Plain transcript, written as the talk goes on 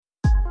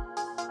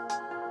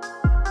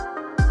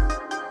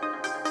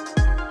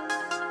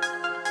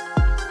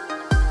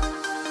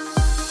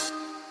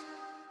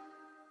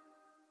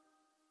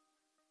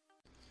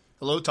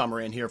Hello, Tom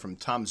Moran here from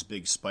Tom's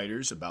Big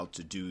Spiders, about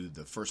to do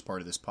the first part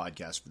of this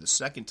podcast for the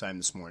second time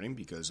this morning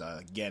because,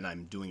 again,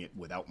 I'm doing it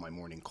without my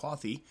morning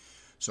coffee.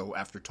 So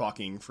after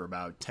talking for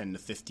about 10 to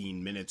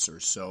 15 minutes or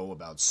so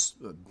about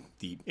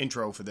the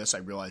intro for this, I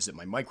realized that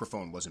my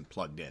microphone wasn't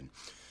plugged in.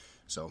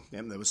 So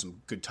yeah, there was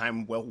some good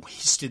time well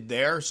wasted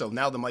there. So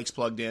now the mic's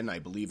plugged in. I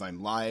believe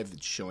I'm live.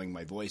 It's showing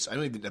my voice. I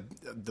don't even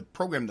the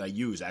program that I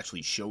use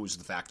actually shows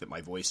the fact that my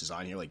voice is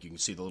on here. Like you can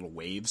see the little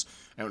waves.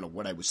 I don't know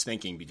what I was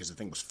thinking because the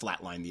thing was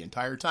flatlined the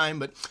entire time,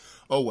 but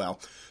oh well.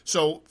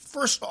 So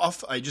first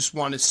off, I just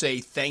want to say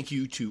thank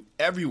you to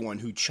everyone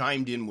who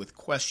chimed in with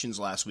questions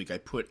last week. I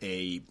put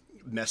a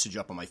message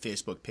up on my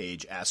Facebook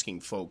page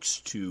asking folks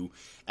to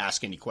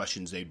ask any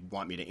questions they'd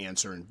want me to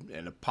answer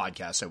in a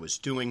podcast I was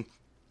doing.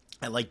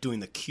 I like doing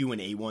the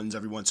Q&A ones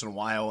every once in a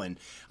while, and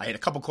I had a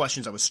couple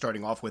questions I was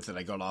starting off with that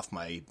I got off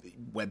my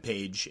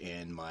webpage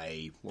and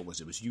my, it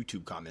was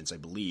YouTube comments, I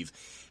believe,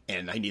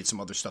 and I needed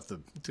some other stuff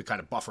to kind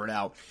of buffer it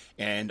out.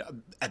 And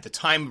at the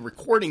time of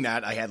recording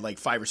that, I had like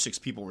 5 or 6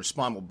 people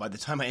respond. Well, by the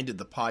time I ended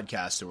the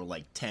podcast, there were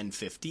like 10,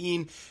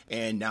 15,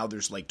 and now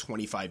there's like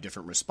 25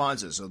 different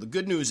responses. So the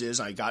good news is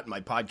I got my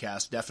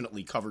podcast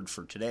definitely covered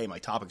for today. My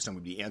topics, I'm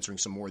going to be answering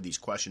some more of these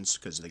questions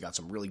because they got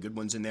some really good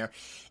ones in there,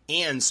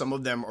 and some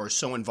of them are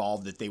so involved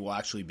that they will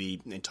actually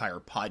be entire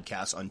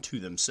podcasts unto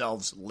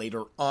themselves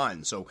later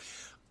on. So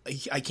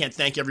I can't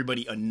thank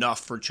everybody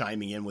enough for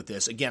chiming in with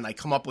this. Again, I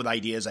come up with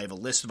ideas. I have a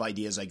list of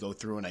ideas I go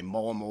through and I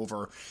mull them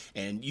over.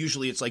 And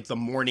usually it's like the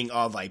morning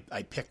of, I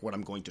pick what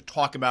I'm going to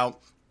talk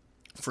about.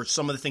 For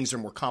some of the things that are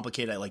more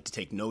complicated, I like to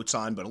take notes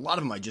on, but a lot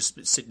of them I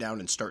just sit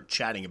down and start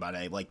chatting about it.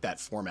 I like that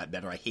format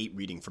better. I hate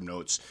reading from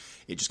notes.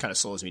 It just kind of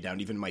slows me down.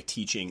 Even in my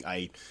teaching,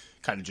 I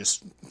kind of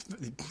just,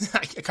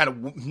 I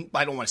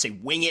don't want to say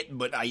wing it,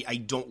 but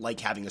I don't like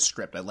having a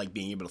script. I like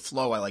being able to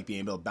flow. I like being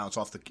able to bounce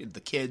off the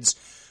kids.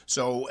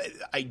 So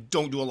I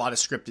don't do a lot of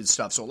scripted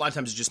stuff. So a lot of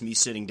times it's just me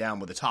sitting down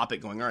with a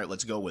topic going, all right,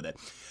 let's go with it.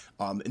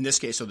 In this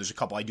case, so there's a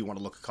couple I do want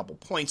to look a couple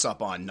points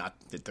up on, not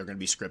that they're going to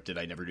be scripted.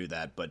 I never do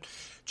that, but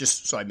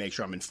just so I make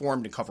sure I'm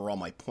informed and cover all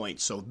my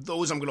points. So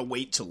those I'm going to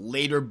wait till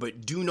later,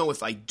 but do know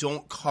if I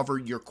don't cover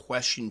your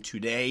question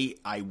today,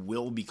 I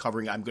will be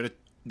covering. I'm going to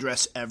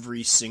address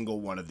every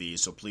single one of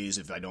these. So please,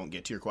 if I don't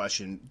get to your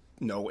question,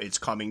 no, it's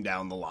coming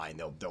down the line.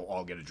 They'll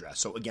all get addressed.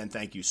 So again,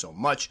 thank you so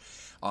much.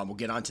 We'll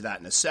get on to that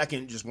in a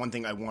second. Just one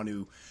thing I want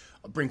to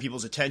bring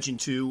people's attention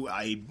to.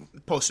 I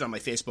posted on my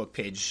Facebook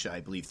page,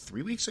 I believe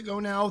 3 weeks ago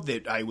now,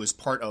 that I was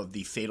part of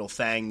the Fatal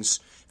Fangs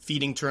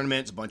feeding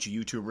tournament. A bunch of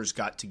YouTubers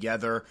got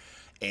together,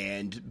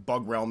 and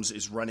Bug Realms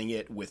is running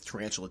it with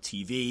Tarantula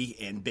TV,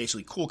 and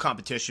basically cool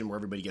competition where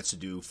everybody gets to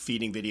do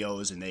feeding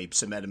videos, and they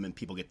submit them and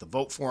people get to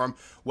vote for them.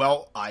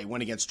 Well, I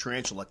went against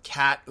Tarantula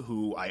Cat,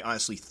 who I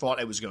honestly thought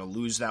I was going to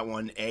lose that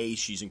one.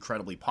 She's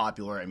incredibly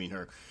popular. I mean,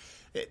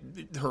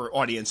 her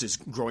audience is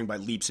growing by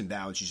leaps and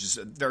bounds. She's just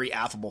a very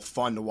affable,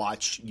 fun to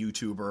watch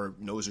YouTuber,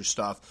 knows her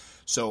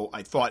stuff. So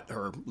I thought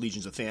her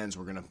legions of fans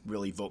were going to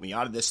really vote me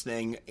out of this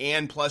thing.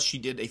 And plus, she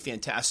did a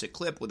fantastic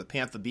clip with a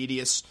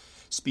Panthobeteus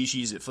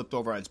species that flipped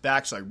over on its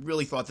back. So I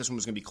really thought this one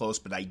was going to be close,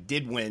 but I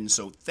did win.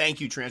 So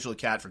thank you, Tarantula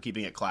Cat, for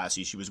keeping it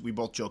classy. We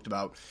both joked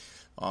about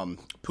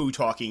poo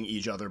talking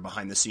each other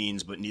behind the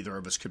scenes, but neither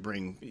of us could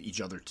bring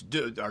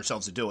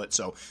ourselves to do it.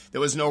 So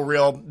there was no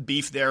real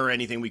beef there or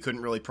anything. We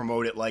couldn't really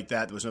promote it like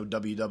that. There was no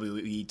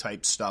WWE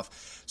type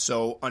stuff.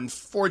 So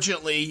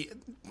unfortunately,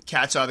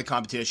 Cat's out of the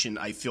competition.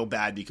 I feel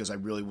bad because I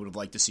really would have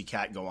liked to see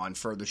Cat go on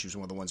further. She was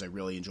one of the ones I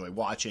really enjoy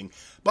watching.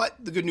 But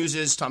the good news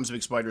is Tom's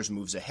Big Spiders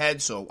moves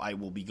ahead, so I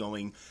will be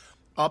going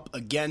up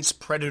against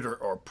Predator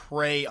or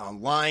Prey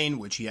online,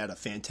 which he had a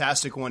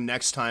fantastic one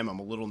next time. I'm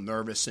a little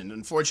nervous, and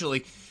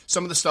unfortunately,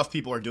 some of the stuff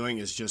people are doing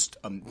is just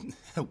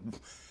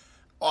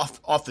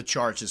off the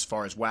charts as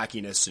far as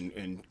wackiness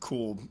and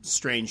cool,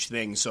 strange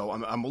things. So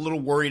I'm a little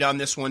worried on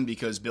this one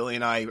because Billy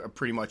and I are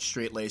pretty much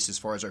straight-laced as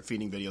far as our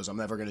feeding videos. I'm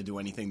never going to do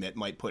anything that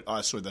might put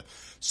us or the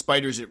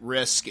spiders at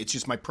risk. It's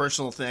just my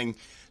personal thing.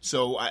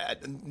 So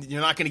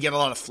you're not going to get a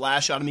lot of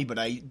flash out of me, but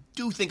I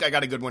do think I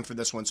got a good one for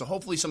this one. So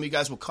hopefully some of you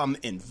guys will come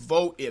and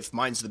vote if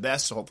mine's the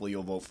best. So hopefully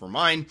you'll vote for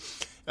mine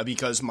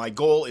because my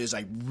goal is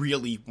I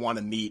really want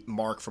to meet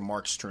Mark from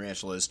Mark's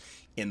Tarantulas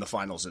in the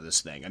finals of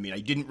this thing. I mean,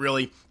 I didn't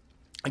really...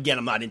 Again,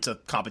 I'm not into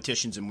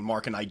competitions, and when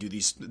Mark and I do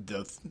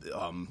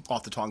the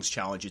Off the Tongs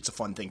challenge, it's a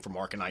fun thing for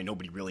Mark and I.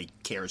 Nobody really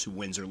cares who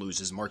wins or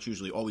loses. Mark's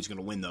usually always going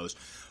to win those.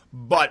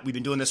 But we've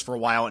been doing this for a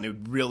while, and it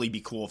would really be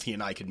cool if he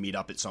and I could meet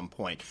up at some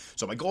point.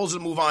 So my goal is to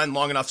move on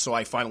long enough so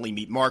I finally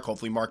meet Mark.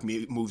 Hopefully Mark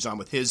moves on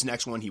with his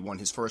next one. He won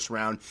his first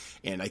round,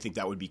 and I think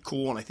that would be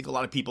cool. And I think a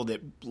lot of people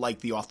that like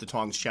the Off the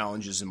Tongs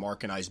challenges and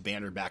Mark and I's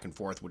banter back and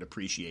forth would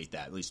appreciate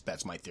that. At least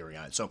that's my theory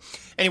on it. So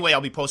anyway,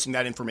 I'll be posting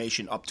that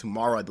information up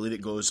tomorrow. I believe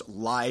it goes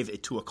live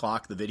at 2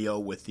 o'clock, the video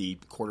with the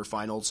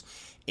quarterfinals.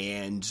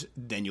 And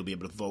then you'll be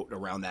able to vote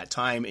around that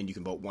time, and you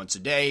can vote once a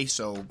day.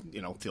 So,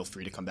 feel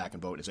free to come back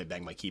and vote as I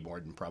bang my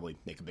keyboard and probably probably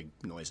make a big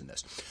noise in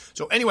this.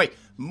 So anyway,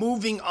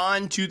 moving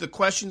on to the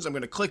questions, I'm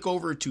going to click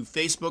over to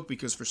Facebook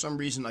because for some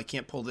reason I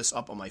can't pull this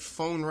up on my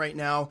phone right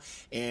now,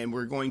 and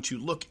we're going to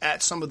look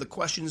at some of the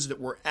questions that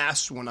were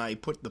asked when I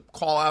put the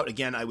call out.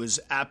 Again, I was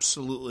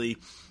absolutely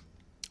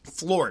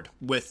floored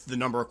with the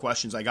number of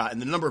questions I got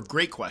and the number of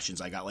great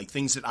questions I got, like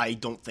things that I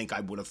don't think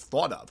I would have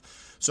thought of.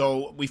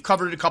 So we've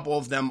covered a couple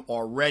of them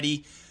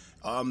already.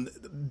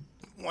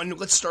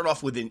 Let's start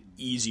off with an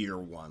easier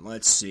one.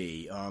 Let's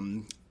see.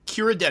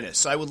 Kira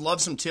Dennis, I would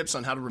love some tips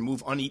on how to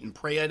remove uneaten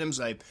prey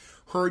items. I've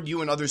heard you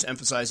and others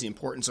emphasize the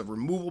importance of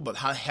removal, but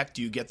how the heck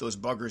do you get those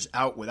buggers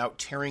out without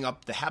tearing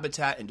up the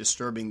habitat and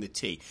disturbing the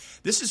tea?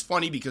 This is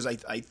funny because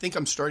I think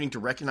I'm starting to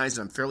recognize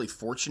that I'm fairly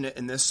fortunate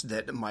in this,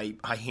 that my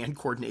hand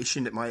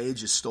coordination at my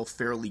age is still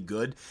fairly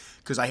good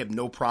because I have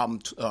no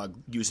problem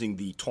using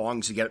the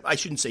tongs to get it. I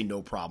shouldn't say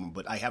no problem,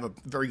 but I have a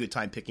very good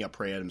time picking up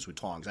prey items with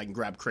tongs. I can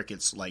grab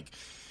crickets like...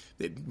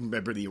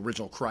 Remember the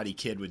original Karate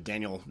Kid with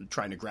Daniel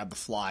trying to grab the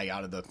fly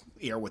out of the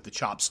air with the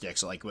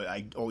chopsticks? Like,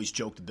 I always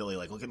joke to Billy,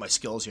 like, look at my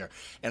skills here.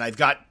 And I've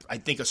got, I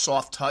think, a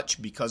soft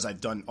touch because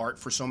I've done art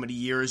for so many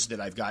years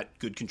that I've got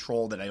good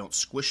control that I don't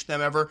squish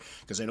them ever,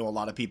 because I know a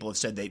lot of people have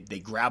said they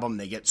grab them,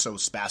 they get so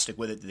spastic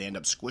with it that they end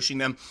up squishing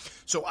them.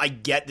 So I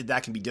get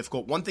that can be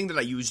difficult. One thing that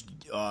I used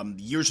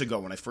years ago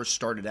when I first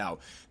started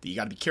out that you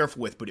got to be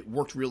careful with, but it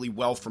worked really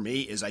well for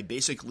me, is I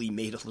basically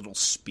made a little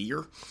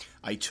spear.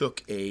 I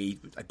took I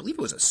believe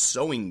it was a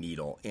sewing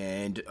needle,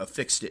 and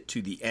affixed it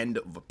to the end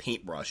of a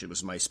paintbrush. It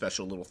was my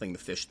special little thing to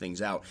fish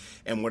things out.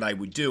 And what I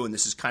would do, and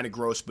this is kind of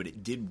gross, but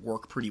it did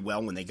work pretty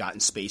well when they got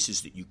in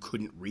spaces that you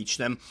couldn't reach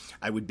them,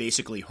 I would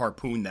basically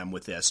harpoon them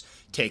with this,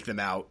 take them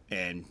out,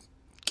 and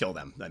kill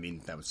them. I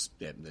mean,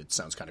 it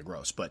sounds kind of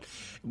gross, but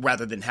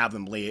rather than have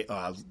them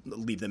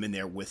leave them in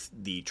there with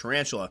the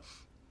tarantula,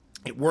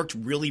 it worked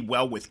really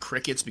well with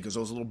crickets because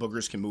those little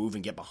boogers can move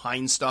and get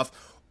behind stuff.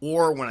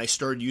 Or when I first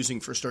started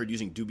using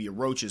dubia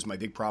roaches, my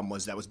big problem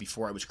was that was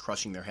before I was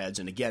crushing their heads.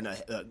 And again,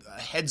 a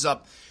heads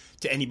up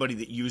to anybody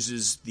that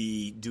uses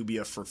the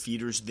dubia for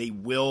feeders, they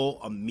will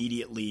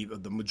immediately,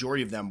 the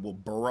majority of them will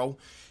burrow,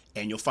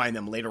 and you'll find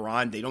them later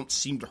on. They don't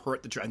seem to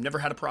hurt the tarantula. I've never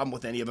had a problem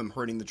with any of them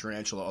hurting the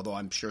tarantula, although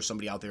I'm sure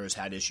somebody out there has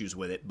had issues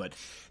with it. But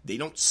they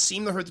don't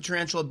seem to hurt the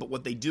tarantula, but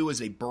what they do is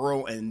they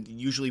burrow, and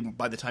usually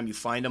by the time you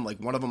find them,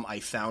 like one of them I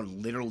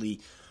found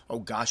literally, oh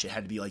gosh, it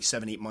had to be like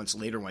 7-8 months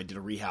later when I did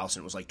a rehouse,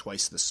 and it was like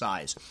twice the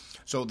size.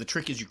 So the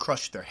trick is you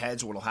crush their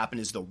heads. What will happen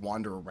is they'll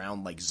wander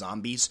around like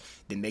zombies.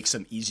 That makes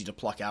them easy to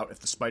pluck out. If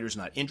the spider's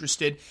not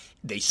interested,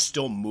 they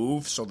still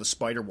move, so the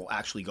spider will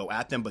actually go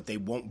at them, but they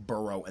won't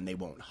burrow and they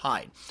won't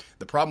hide.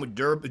 The problem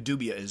with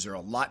dubia is they're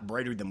a lot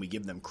brighter than we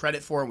give them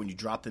credit for. When you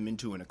drop them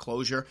into an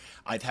enclosure,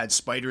 I've had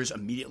spiders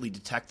immediately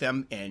detect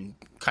them and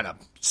kind of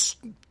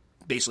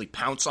basically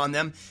pounce on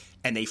them,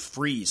 and they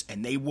freeze,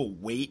 and they will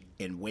wait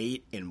and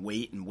wait and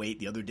wait and wait.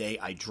 The other day,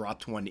 I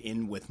dropped one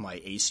in with my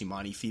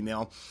Acimani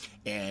female,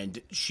 and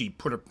she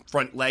put her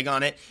front leg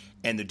on it,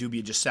 and the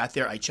dubia just sat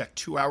there. I checked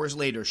 2 hours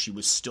later. She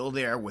was still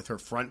there with her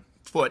front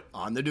foot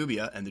on the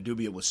dubia, and the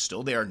dubia was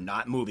still there,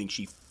 not moving.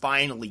 She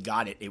finally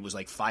got it. It was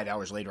like 5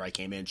 hours later I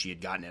came in. She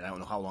had gotten it. I don't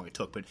know how long it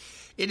took, but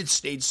it had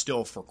stayed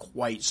still for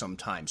quite some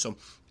time. So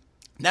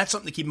that's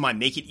something to keep in mind.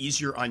 Make it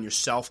easier on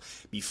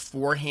yourself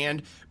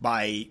beforehand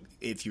by,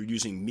 if you're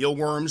using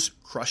mealworms,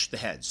 crush the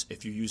heads.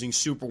 If you're using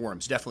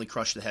superworms, definitely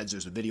crush the heads.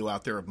 There's a video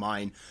out there of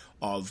mine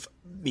of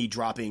me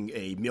dropping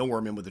a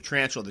mealworm in with a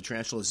tarantula. The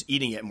tarantula is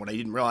eating it, and what I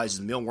didn't realize is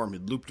the mealworm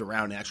had looped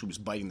around and actually was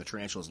biting the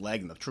tarantula's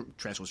leg, and the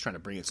tarantula was trying to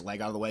bring its leg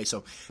out of the way.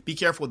 So be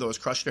careful with those.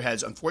 Crush their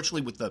heads.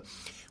 Unfortunately, with the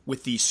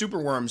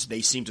superworms,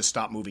 they seem to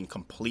stop moving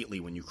completely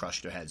when you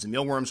crush their heads. The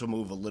mealworms will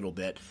move a little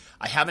bit.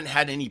 I haven't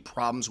had any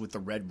problems with the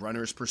red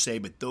runners per se,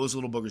 but those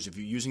little boogers, if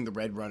you're using the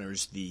red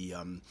runners, the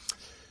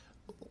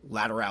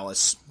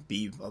lateralis,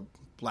 B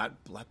lateralis,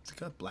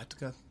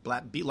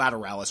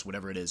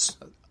 whatever it is,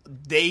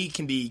 they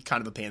can be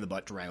kind of a pain in the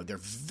butt to wrangle. They're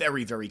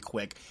very, very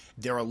quick.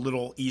 They're a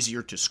little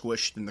easier to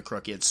squish than the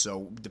crickets,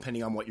 so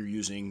depending on what you're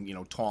using,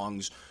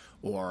 tongs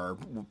or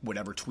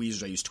whatever,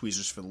 tweezers. I use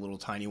tweezers for the little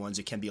tiny ones.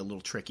 It can be a little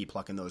tricky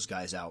plucking those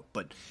guys out,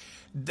 but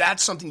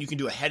that's something you can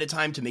do ahead of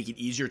time to make it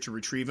easier to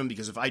retrieve them,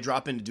 because if I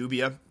drop into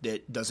dubia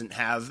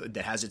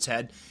that has its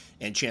head,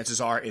 and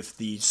chances are if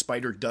the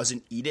spider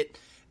doesn't eat it,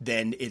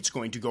 then it's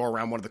going to go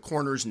around one of the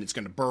corners and it's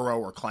going to burrow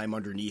or climb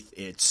underneath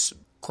its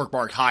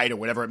corkbark hide or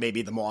whatever it may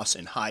be, the moss,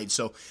 and hide.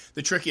 So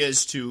the trick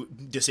is to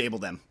disable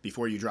them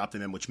before you drop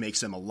them in, which makes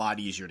them a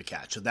lot easier to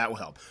catch. So that will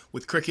help.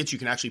 With crickets, you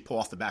can actually pull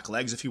off the back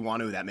legs if you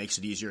want to. That makes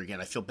it easier.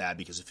 Again, I feel bad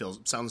because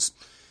it sounds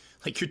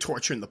like you're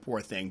torturing the poor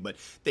thing, but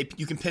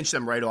you can pinch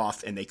them right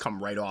off and they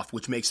come right off,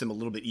 which makes them a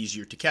little bit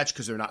easier to catch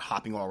because they're not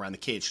hopping all around the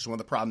cage. Because one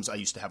of the problems I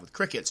used to have with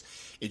crickets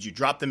is you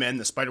drop them in,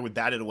 the spider would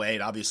bat it away.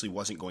 It obviously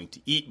wasn't going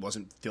to eat,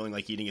 wasn't feeling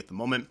like eating at the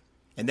moment.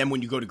 And then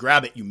when you go to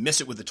grab it, you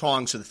miss it with the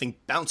tongs, so the thing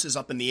bounces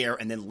up in the air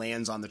and then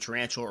lands on the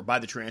tarantula or by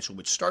the tarantula,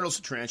 which startles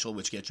the tarantula,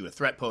 which gets you a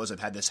threat pose. I've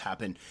had this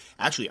happen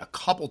actually a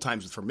couple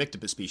times with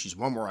Formictopus species.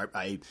 One where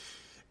I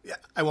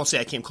I won't say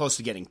I came close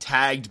to getting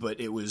tagged, but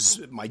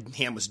my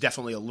hand was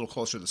definitely a little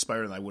closer to the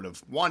spider than I would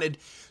have wanted.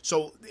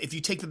 So if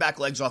you take the back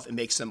legs off, it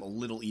makes them a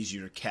little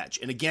easier to catch.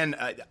 And again,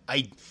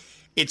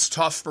 it's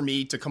tough for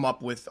me to come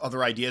up with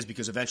other ideas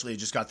because eventually it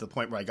just got to the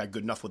point where I got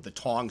good enough with the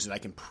tongs that I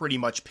can pretty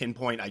much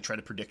pinpoint. I try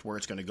to predict where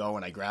it's going to go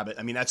and I grab it.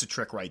 I mean, that's a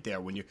trick right there.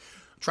 When you're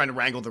trying to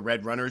wrangle the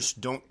red runners,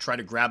 don't try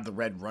to grab the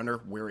red runner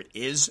where it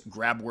is.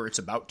 Grab where it's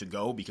about to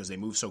go because they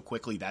move so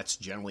quickly. That's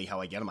generally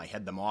how I get them. I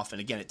head them off. And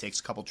again, it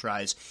takes a couple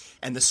tries.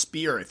 And the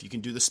spear, if you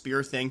can do the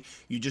spear thing,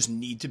 you just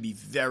need to be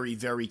very,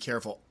 very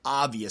careful.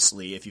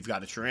 Obviously, if you've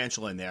got a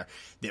tarantula in there,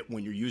 that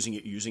when you're using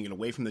it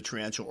away from the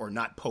tarantula or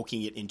not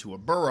poking it into a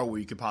burrow where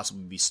you could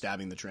possibly be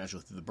stabbing the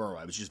tarantula through the burrow.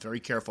 I was just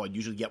very careful. I'd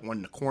usually get one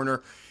in the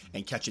corner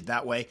and catch it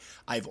that way.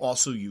 I've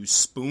also used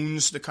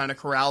spoons to kind of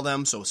corral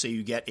them. So say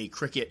you get a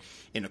cricket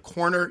in a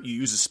corner, you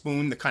use a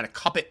spoon to kind of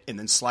cup it and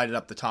then slide it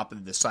up the top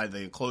of the side of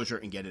the enclosure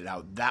and get it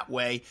out that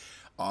way.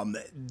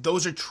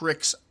 Those are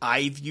tricks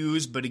I've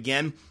used, but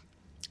again,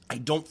 I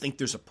don't think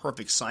there's a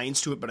perfect science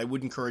to it, but I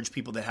would encourage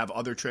people that have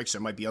other tricks.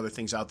 There might be other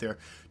things out there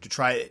to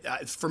try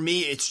it. For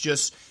me, it's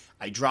just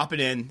I drop it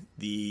in,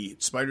 the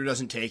spider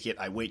doesn't take it,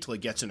 I wait till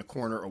it gets in a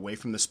corner away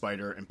from the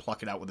spider and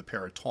pluck it out with a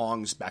pair of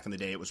tongs. Back in the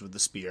day, it was with the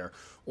spear.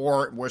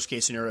 Or, worst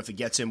case scenario, if it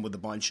gets in with a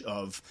bunch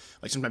of,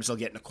 like sometimes I'll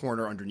get in a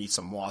corner underneath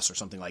some moss or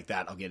something like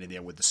that, I'll get in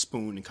there with the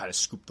spoon and kind of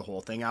scoop the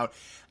whole thing out.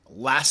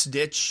 Last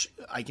ditch,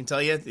 I can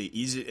tell you,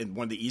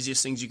 one of the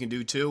easiest things you can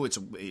do too,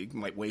 it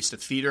might waste a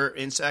feeder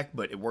insect,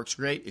 but it works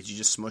great, is you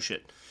just smush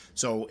it.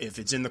 So if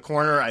it's in the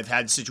corner, I've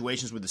had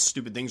situations where the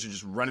stupid things are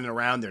just running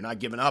around, they're not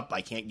giving up,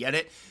 I can't get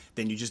it,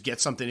 then you just get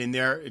something in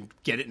there and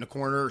get it in a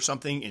corner or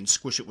something and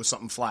squish it with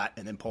something flat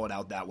and then pull it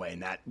out that way,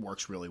 and that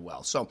works really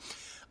well. So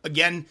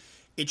again,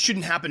 it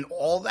shouldn't happen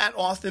all that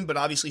often, but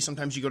obviously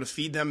sometimes you go to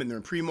feed them and they're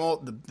in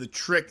pre-molt.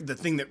 The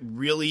thing that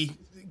really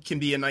can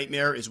be a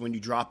nightmare is when you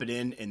drop it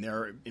in and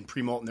they're in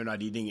pre-molt and they're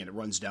not eating and it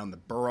runs down the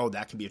burrow.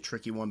 That can be a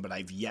tricky one, but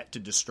I've yet to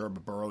disturb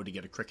a burrow to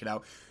get a cricket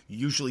out.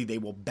 Usually they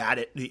will bat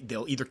it.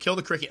 They'll either kill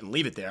the cricket and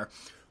leave it there,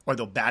 or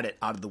they'll bat it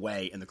out of the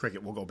way and the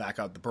cricket will go back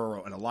out the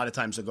burrow. And a lot of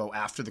times they'll go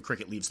after the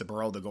cricket leaves the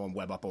burrow, they'll go and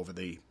web up over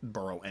the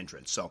burrow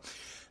entrance. So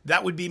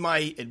that would be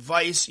my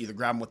advice. Either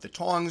grab them with the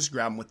tongs,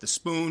 grab them with the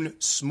spoon,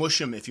 smush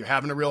them if you're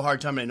having a real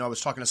hard time. And I know I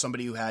was talking to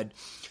somebody who had,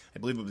 I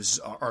believe it was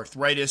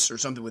arthritis or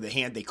something with a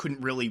hand. They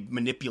couldn't really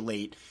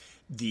manipulate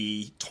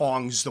the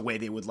tongs the way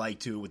they would like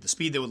to, with the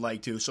speed they would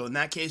like to. So in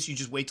that case, you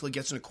just wait till it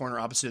gets in a corner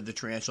opposite of the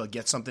tarantula,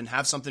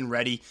 have something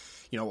ready.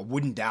 You know, a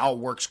wooden dowel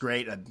works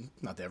great.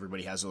 Not that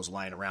everybody has those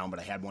lying around, but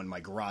I had one in my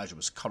garage. It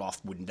was a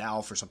cut-off wooden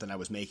dowel for something I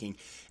was making.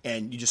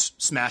 And you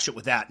just smash it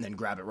with that and then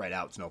grab it right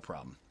out. It's no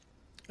problem.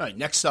 All right,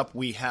 next up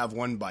we have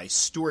one by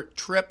Stuart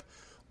Tripp.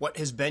 What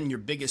has been your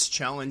biggest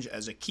challenge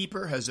as a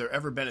keeper? Has there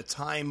ever been a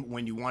time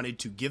when you wanted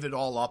to give it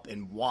all up,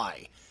 and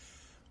why?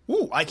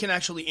 Ooh, I can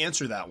actually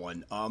answer that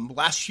one.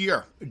 Last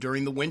year,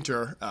 during the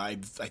winter, I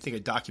think I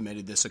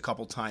documented this a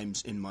couple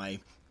times in my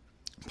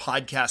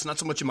podcast, not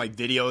so much in my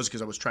videos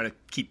because I was trying to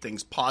keep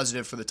things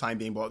positive for the time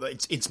being, but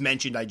it's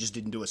mentioned, I just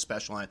didn't do a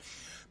special on it.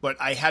 But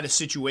I had a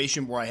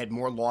situation where I had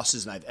more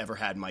losses than I've ever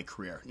had in my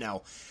career.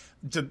 Now,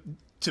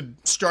 to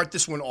start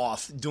this one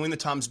off, doing the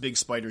Tom's Big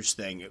Spiders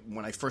thing,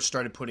 when I first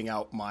started putting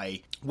out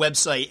my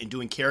website and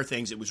doing care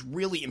things, it was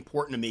really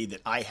important to me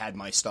that I had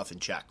my stuff in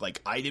check. Like,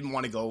 I didn't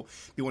want to go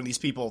be one of these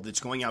people that's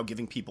going out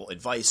giving people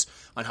advice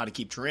on how to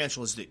keep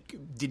tarantulas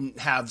that didn't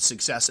have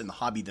success in the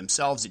hobby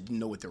themselves, that didn't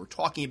know what they were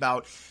talking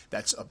about.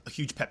 That's a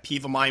huge pet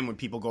peeve of mine when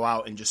people go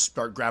out and just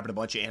start grabbing a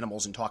bunch of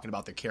animals and talking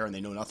about their care and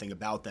they know nothing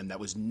about them. That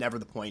was never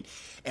the point.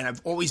 And I've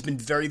always been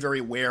very, very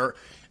aware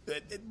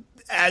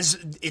as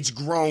it's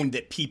grown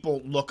that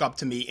people look up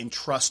to me and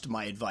trust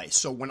my advice.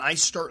 So when I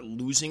start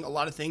losing a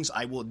lot of things,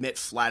 I will admit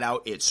flat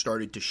out it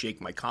started to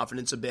shake my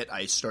confidence a bit.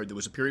 There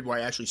was a period where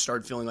I actually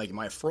started feeling like, am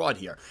I a fraud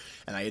here?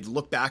 And I had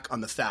looked back on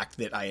the fact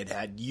that I had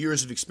had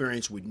years of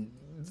experience with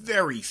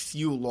very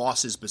few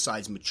losses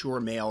besides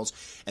mature males,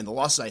 and the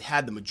losses I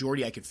had, the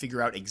majority I could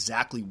figure out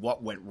exactly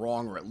what went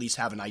wrong, or at least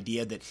have an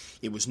idea that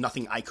it was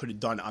nothing I could have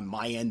done on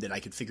my end that I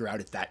could figure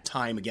out at that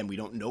time. Again, we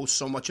don't know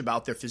so much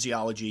about their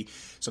physiology.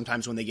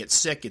 Sometimes when they get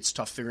sick, it's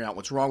tough figuring out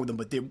what's wrong with them,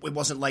 but it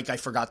wasn't like I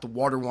forgot to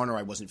water one, or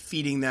I wasn't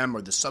feeding them,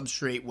 or the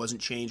substrate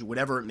wasn't changed,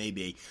 whatever it may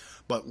be.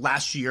 But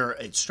last year,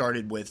 it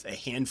started with a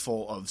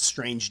handful of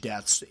strange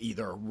deaths,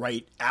 either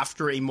right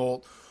after a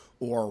molt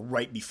or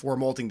right before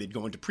molting. They'd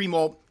go into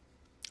pre-molt.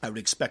 I would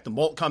expect a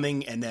molt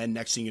coming, and then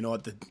next thing you know,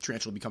 the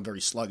tarantula would become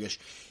very sluggish,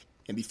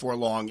 and before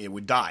long, it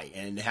would die.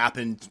 And it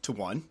happened to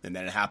one, and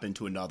then it happened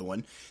to another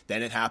one.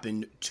 Then it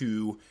happened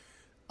to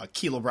a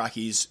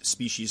Chilobrachys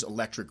species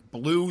Electric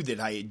Blue that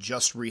I had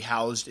just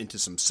rehoused into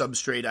some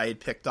substrate I had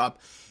picked up.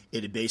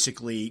 It had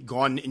basically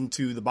gone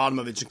into the bottom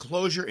of its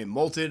enclosure. It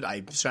molted.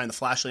 I shined the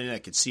flashlight in. I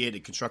could see it.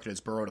 It constructed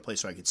its burrow at a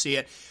place where I could see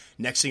it.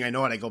 Next thing I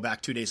know, I go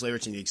back 2 days later.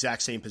 It's in the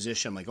exact same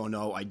position. I'm like, oh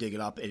no, I dig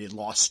it up. It had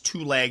lost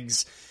 2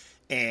 legs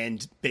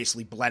and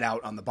basically bled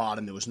out on the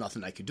bottom. There was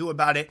nothing I could do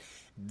about it.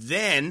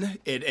 Then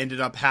it ended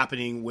up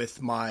happening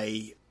with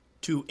my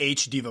to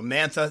H. Diva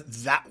Mantha.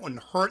 That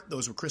one hurt.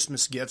 Those were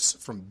Christmas gifts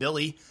from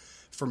Billy.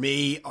 For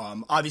me,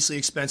 obviously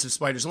expensive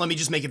spiders. And let me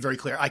just make it very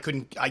clear. I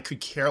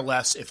could care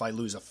less if I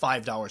lose a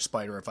 $5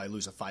 spider or if I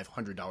lose a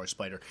 $500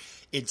 spider.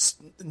 It's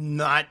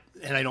not,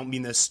 and I don't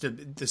mean this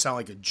to sound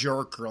like a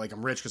jerk or like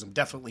I'm rich, because I'm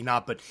definitely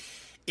not, but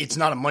it's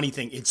not a money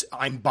thing.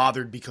 I'm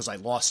bothered because I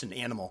lost an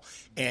animal.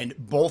 And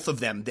both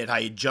of them that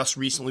I had just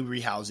recently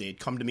rehoused, they had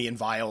come to me in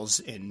vials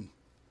in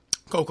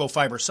cocoa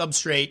fiber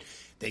substrate.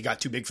 They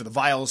got too big for the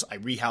vials. I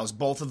rehoused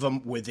both of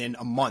them. Within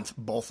a month,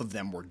 both of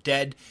them were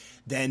dead.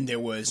 Then there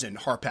was an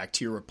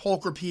Harpactira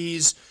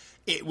pulchripes.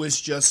 It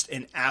was just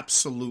an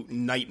absolute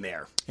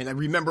nightmare. And I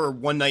remember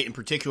one night in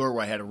particular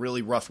where I had a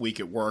really rough week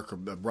at work, or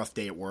a rough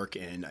day at work,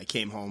 and I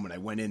came home and I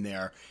went in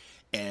there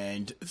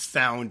and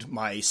found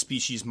my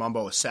species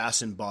Mumbo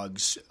assassin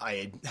bugs.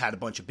 I had a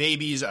bunch of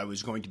babies. I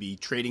was going to be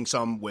trading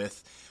some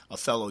with a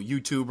fellow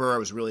YouTuber I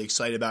was really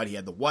excited about. He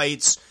had the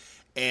whites,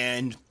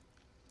 and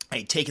I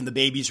had taken the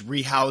babies,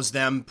 rehoused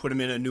them, put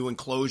them in a new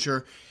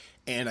enclosure,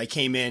 and I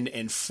came in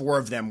and 4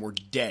 of them were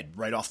dead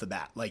right off the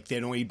bat. Like,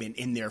 they'd only been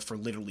in there for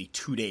literally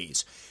 2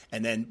 days.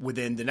 And then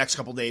within the next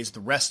couple of days,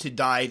 the rest had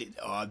died.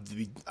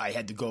 I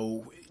had to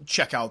go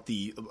check out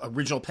the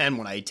original pen.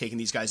 When I had taken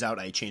these guys out,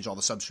 I had changed all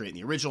the substrate in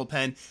the original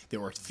pen. There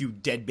were a few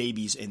dead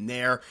babies in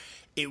there.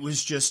 It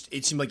was just,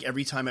 it seemed like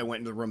every time I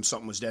went into the room,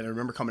 something was dead. I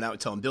remember coming out and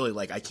telling Billy,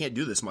 like, I can't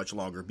do this much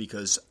longer,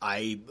 because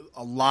a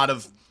lot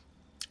of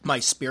my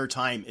spare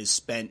time is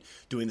spent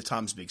doing the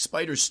Tom's Big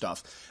Spiders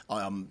stuff,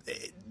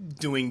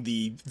 doing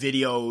the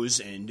videos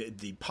and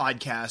the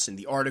podcasts and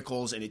the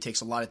articles, and it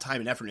takes a lot of time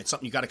and effort, and it's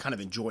something you got to kind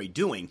of enjoy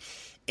doing.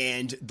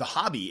 And the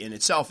hobby in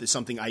itself is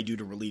something I do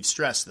to relieve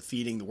stress, the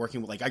feeding, the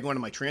working with, like, I go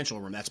into my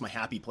tarantula room, that's my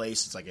happy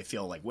place. It's like I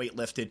feel like weight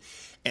lifted,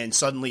 and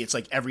suddenly it's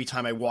like every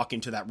time I walk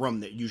into that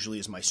room that usually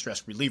is my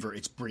stress reliever,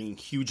 it's bringing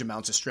huge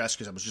amounts of stress,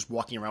 because I was just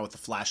walking around with the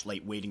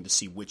flashlight waiting to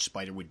see which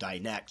spider would die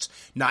next,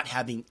 not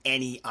having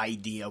any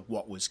idea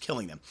what was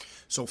killing them.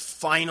 So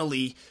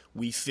finally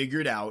we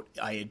figured out,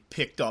 I had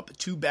picked up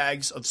 2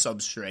 bags of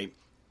substrate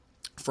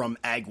from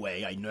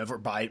Agway. I never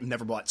bought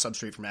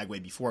substrate from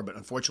Agway before, but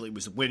unfortunately it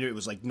was winter. It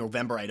was like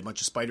November. I had a bunch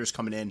of spiders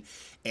coming in,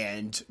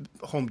 and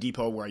Home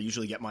Depot, where I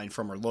usually get mine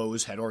from, or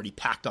Lowe's, had already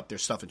packed up their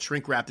stuff and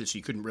shrink wrapped it, so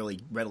you couldn't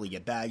really readily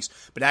get bags.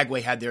 But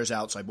Agway had theirs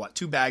out, so I bought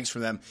 2 bags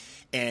from them,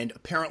 and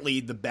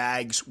apparently the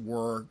bags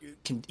were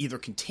either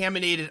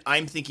contaminated.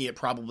 I'm thinking it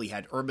probably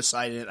had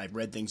herbicide in it. I've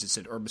read things that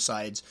said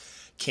herbicides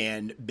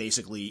can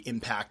basically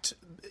impact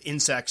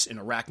insects and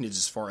arachnids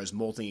as far as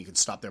molting. It can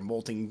stop their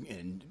molting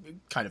and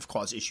kind of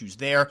cause issues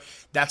there.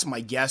 That's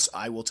my guess.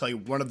 I will tell you,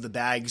 one of the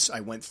bags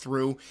I went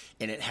through,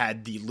 and it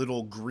had the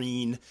little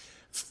green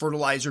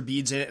fertilizer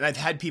beads in it. And I've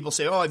had people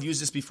say, oh, I've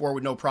used this before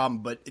with no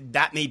problem, but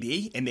that may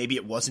be, and maybe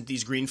it wasn't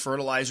these green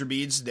fertilizer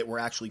beads that were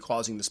actually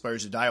causing the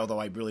spiders to die, although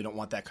I really don't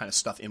want that kind of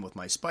stuff in with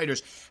my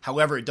spiders.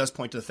 However, it does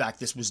point to the fact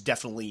this was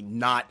definitely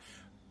not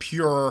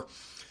pure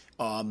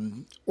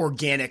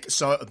organic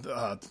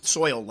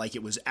soil like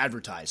it was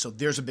advertised. So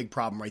there's a big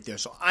problem right there.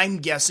 So I'm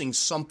guessing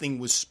something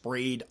was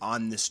sprayed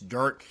on this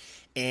dirt.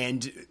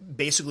 And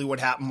basically what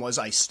happened was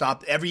I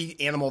stopped every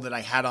animal that I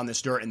had on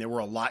this dirt, and there were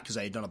a lot because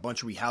I had done a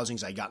bunch of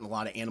rehousings. I had gotten a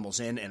lot of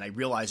animals in, and I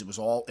realized it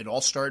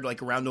all started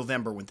like around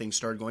November when things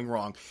started going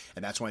wrong.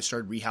 And that's when I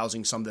started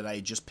rehousing some that I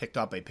had just picked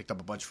up. I picked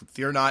up a bunch from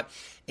Fear Not,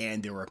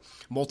 and they were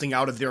molting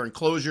out of their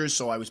enclosures.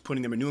 So I was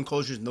putting them in new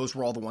enclosures, and those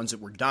were all the ones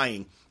that were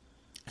dying.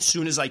 As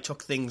soon as I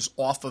took things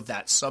off of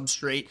that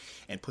substrate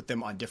and put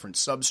them on different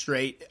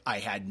substrate, I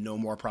had no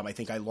more problem. I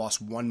think I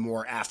lost one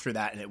more after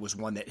that, and it was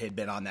one that had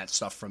been on that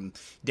stuff from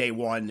day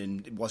one,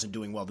 and it wasn't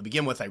doing well to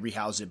begin with. I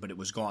rehoused it, but it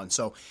was gone.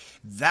 So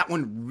that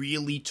one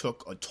really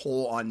took a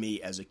toll on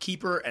me as a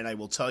keeper, and I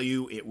will tell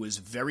you, it was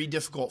very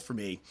difficult for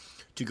me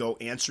to go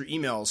answer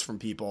emails from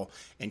people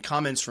and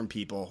comments from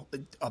people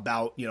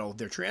about,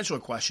 their tarantula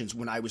questions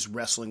when I was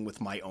wrestling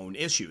with my own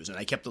issues. And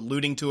I kept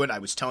alluding to it. I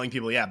was telling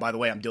people, yeah, by the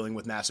way, I'm dealing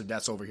with massive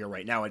deaths over here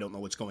right now. I don't know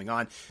what's going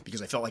on,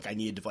 because I felt like I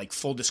needed to,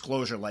 full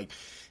disclosure,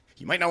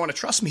 you might not want to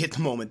trust me at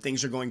the moment.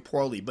 Things are going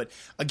poorly. But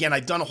again,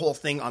 I've done a whole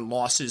thing on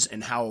losses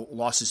and how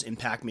losses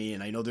impact me.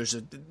 And I know there's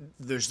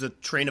the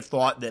train of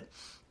thought that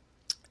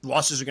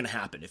losses are going to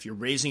happen. If you're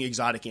raising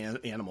exotic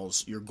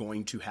animals, you're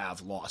going to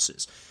have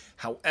losses.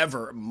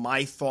 However,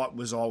 my thought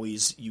was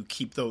always you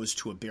keep those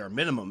to a bare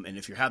minimum, and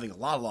if you're having a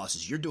lot of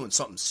losses, you're doing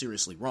something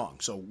seriously wrong.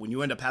 So when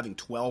you end up having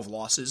 12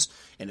 losses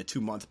in a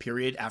 2-month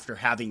period after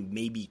having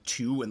maybe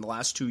 2 in the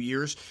last 2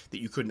 years that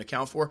you couldn't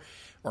account for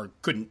or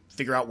couldn't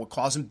figure out what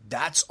caused them,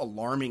 that's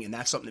alarming, and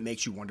that's something that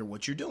makes you wonder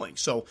what you're doing.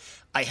 So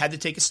I had to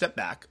take a step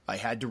back. I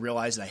had to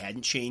realize that I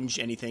hadn't changed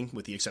anything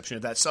with the exception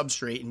of that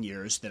substrate in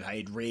years, that I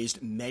had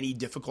raised many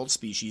difficult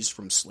species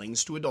from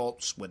slings to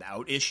adults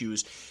without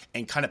issues,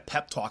 and kind of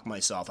pep talk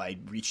myself. I I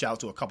reached out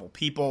to a couple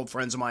people,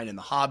 friends of mine in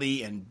the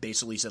hobby, and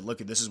basically said, look,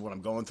 this is what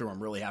I'm going through.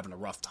 I'm really having a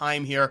rough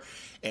time here.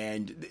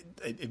 And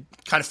it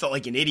kind of felt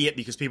like an idiot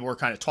because people were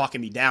kind of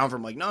talking me down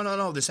from like,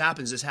 no, this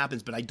happens,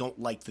 but I don't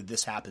like the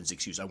this happens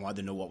excuse. I wanted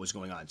to know what was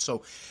going on.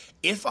 So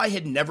if I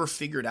had never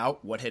figured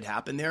out what had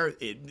happened there,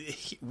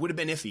 it would have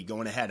been iffy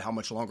going ahead how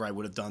much longer I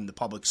would have done the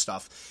public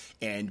stuff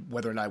and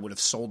whether or not I would have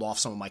sold off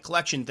some of my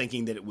collection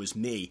thinking that it was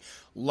me.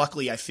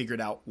 Luckily, I figured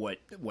out what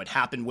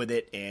happened with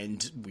it,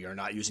 and we are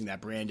not using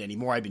that brand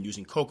anymore. I've been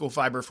using cocoa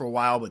fiber for a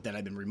while, but then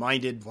I've been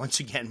reminded once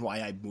again why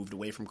I moved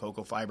away from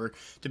cocoa fiber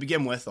to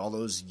begin with, all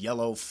those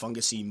yellow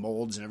fungusy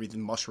molds and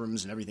everything,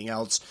 mushrooms and everything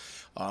else.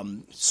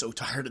 So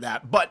tired of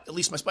that, but at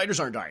least my spiders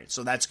aren't dying,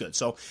 so that's good.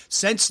 So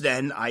since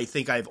then, I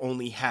think I've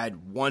only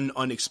had one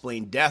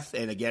unexplained death,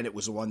 and again, it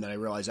was the one that I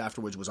realized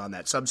afterwards was on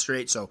that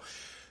substrate, so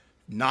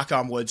knock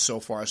on wood, so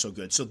far so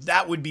good. So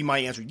that would be my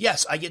answer.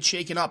 Yes, I get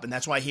shaken up, and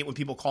that's why I hate when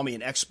people call me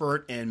an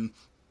expert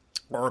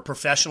or a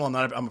professional.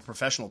 I'm a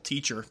professional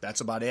teacher. That's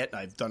about it.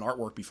 I've done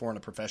artwork before on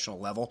a professional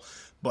level,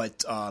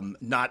 but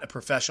not a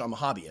professional. I'm a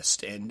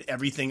hobbyist, and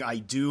everything I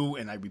do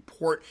and I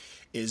report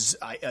is,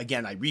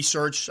 I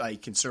research. I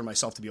consider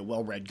myself to be a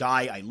well-read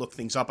guy. I look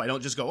things up. I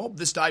don't just go, oh,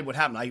 this died, what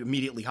happened? I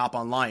immediately hop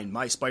online.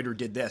 My spider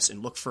did this,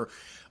 and look for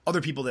other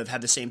people that have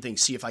had the same thing,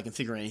 see if I can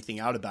figure anything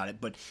out about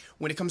it. But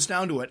when it comes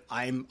down to it,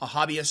 I'm a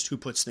hobbyist who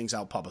puts things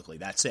out publicly.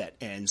 That's it.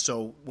 And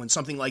so when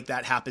something like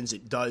that happens,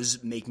 it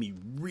does make me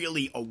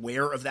really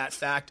aware of that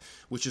fact,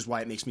 which is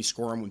why it makes me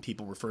squirm when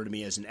people refer to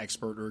me as an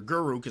expert or a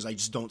guru, because I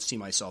just don't see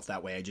myself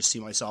that way. I just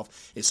see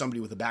myself as somebody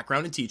with a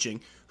background in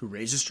teaching who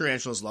raises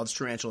tarantulas, loves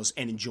tarantulas,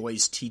 and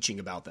enjoys teaching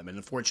about them. And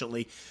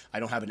unfortunately, I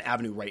don't have an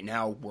avenue right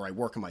now where I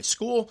work in my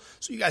school,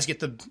 so you guys get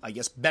the,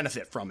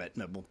 benefit from it.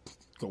 And we'll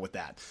go with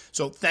that.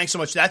 So thanks so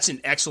much. That's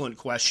an excellent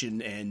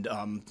question, and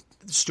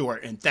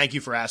Stuart, and thank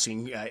you for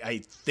asking.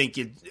 I think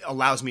it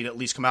allows me to at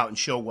least come out and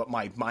show what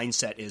my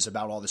mindset is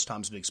about all this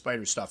Tom's Big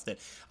Spider stuff, that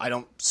I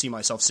don't see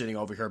myself sitting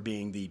over here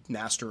being the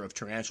master of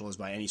tarantulas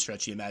by any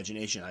stretch of the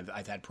imagination.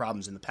 I've had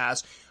problems in the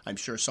past. I'm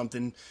sure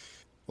something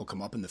will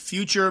come up in the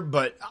future,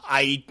 but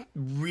I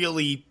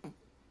really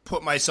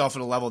put myself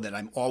at a level that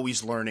I'm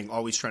always learning,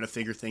 always trying to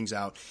figure things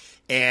out.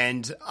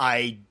 And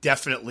I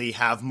definitely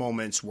have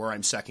moments where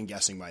I'm second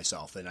guessing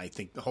myself. And I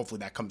think hopefully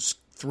that comes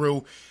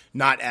through,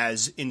 not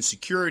as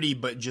insecurity,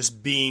 but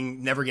just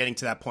never getting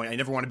to that point. I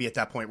never want to be at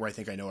that point where I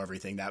think I know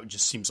everything. That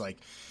just seems like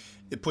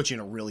it puts you in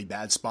a really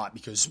bad spot,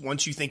 because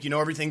once you think you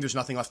know everything, there's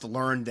nothing left to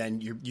learn,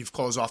 then you've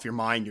closed off your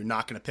mind. You're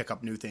not going to pick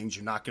up new things.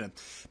 You're not going to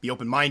be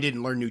open-minded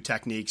and learn new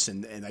techniques.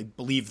 And I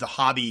believe the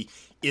hobby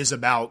is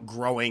about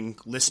growing,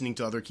 listening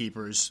to other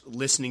keepers,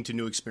 listening to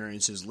new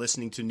experiences,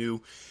 listening to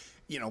new,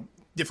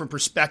 different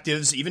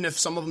perspectives, even if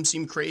some of them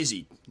seem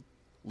crazy.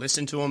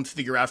 Listen to them,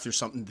 figure out if there's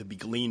something to be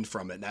gleaned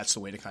from it. And that's the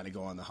way to kind of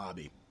go on the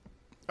hobby.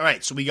 All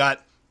right, so we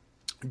got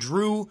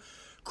Drew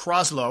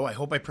Croslow. I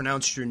hope I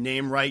pronounced your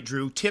name right,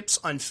 Drew. Tips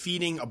on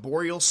feeding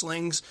arboreal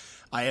slings.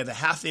 I have a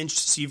 1/2-inch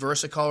C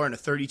Versicolor in a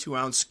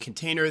 32-ounce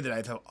container that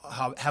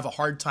I have a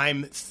hard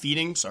time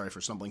feeding. Sorry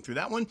for stumbling through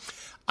that one.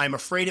 I'm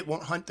afraid it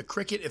won't hunt the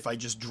cricket if I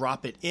just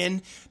drop it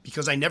in,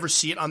 because I never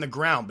see it on the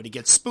ground, but it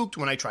gets spooked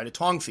when I try to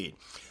tong feed.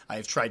 I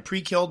have tried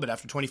pre-killed, but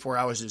after 24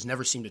 hours, it has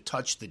never seemed to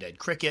touch the dead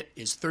cricket.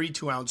 Is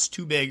 32-ounce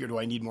too big, or do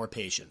I need more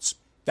patience?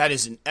 That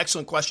is an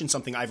excellent question,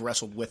 something I've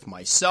wrestled with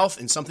myself,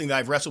 and something that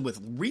I've wrestled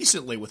with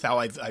recently with how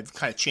I've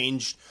kind of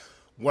changed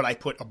what I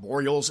put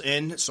arboreals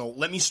in. So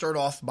let me start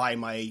off by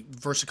my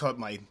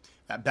Versicolor.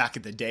 Back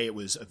in the day, it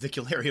was a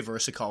Vicularia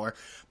Versicolor,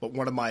 but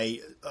one of my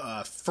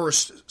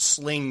first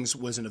slings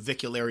was an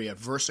Vicularia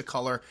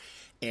Versicolor,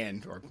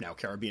 or now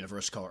Carabiner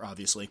Versicolor,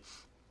 obviously.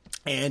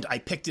 And I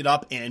picked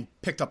up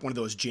one of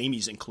those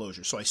Jamie's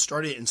enclosures. So I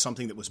started in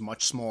something that was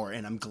much smaller,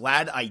 and I'm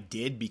glad I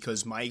did,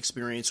 because my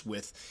experience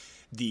with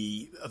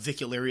the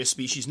Vicularia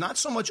species, not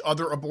so much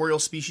other arboreal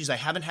species. I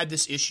haven't had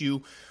this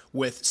issue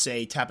with,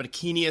 say,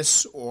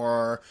 Tapetocenius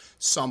or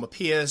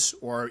Salmopius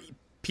or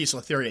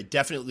Poecilotheria.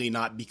 Definitely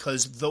not,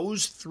 because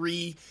those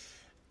three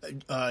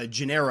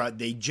genera,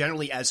 they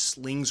generally, as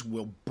slings,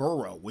 will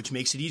burrow, which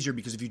makes it easier,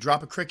 because if you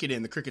drop a cricket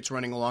in, the cricket's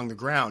running along the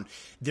ground,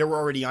 they're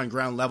already on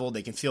ground level,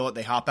 they can feel it,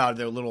 they hop out of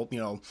their little,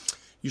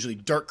 usually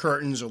dirt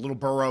curtains or little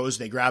burrows,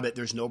 they grab it,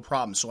 there's no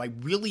problem. So I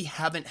really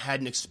haven't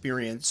had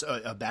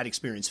a bad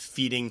experience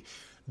feeding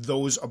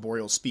those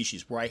arboreal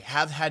species. Where I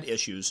have had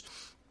issues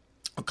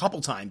a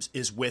couple times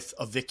is with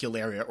a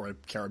Vicularia or a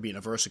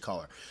Carabiner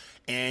Versicolor.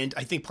 And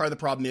I think part of the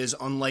problem is,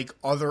 unlike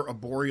other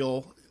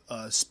arboreal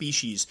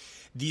species,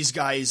 these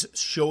guys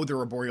show their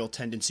arboreal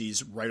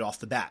tendencies right off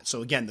the bat.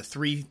 So again, the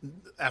three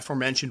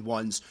aforementioned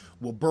ones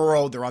will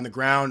burrow. They're on the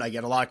ground. I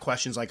get a lot of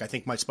questions like, I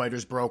think my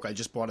spider's broke. I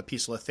just bought a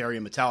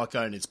Poecilotheria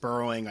metallica and it's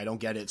burrowing. I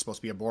don't get it. It's supposed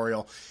to be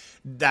arboreal.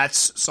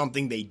 That's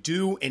something they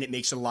do, and it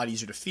makes it a lot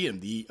easier to feed them.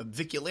 The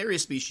Vicularia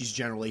species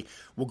generally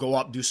will go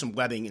up, do some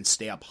webbing, and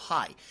stay up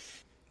high.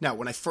 Now,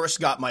 when I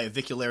first got my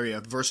Vicularia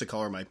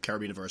Versicolor, my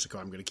Carabiner Versicolor,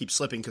 I'm going to keep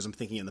slipping because I'm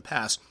thinking in the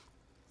past,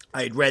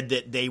 I had read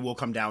that they will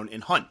come down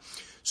and hunt.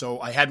 So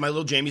I had my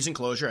little Jamie's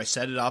enclosure. I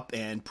set it up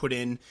and put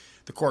in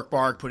the cork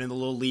bark, put in the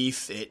little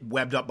leaf. It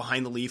webbed up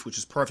behind the leaf, which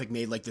is perfect,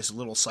 made like this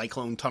little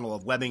cyclone tunnel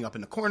of webbing up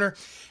in the corner.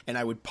 And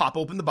I would pop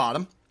open the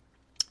bottom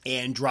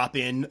and drop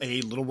in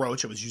a little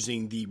roach. I was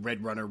using the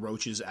Red Runner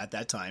roaches at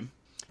that time.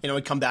 And I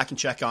would come back and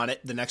check on it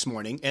the next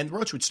morning, and the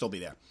roach would still be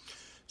there.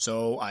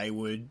 So I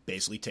would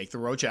basically take the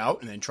roach out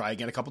and then try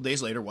again a couple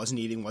days later. Wasn't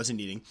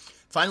eating.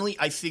 Finally,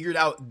 I figured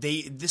out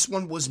this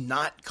one was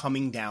not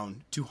coming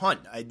down to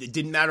hunt. It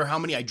didn't matter how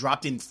many. I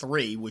dropped in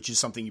 3, which is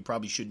something you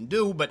probably shouldn't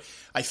do, but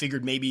I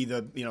figured maybe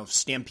the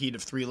stampede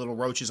of 3 little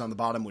roaches on the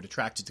bottom would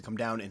attract it to come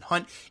down and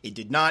hunt. It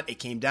did not. It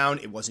came down.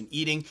 It wasn't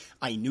eating.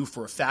 I knew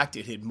for a fact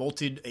it had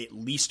molted at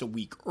least a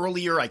week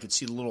earlier. I could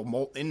see the little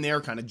molt in there,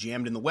 kind of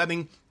jammed in the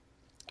webbing.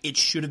 It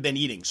should have been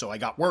eating, so I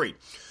got worried.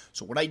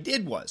 So what I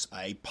did was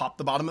I popped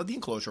the bottom of the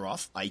enclosure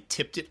off. I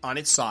tipped it on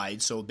its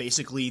side, so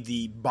basically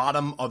the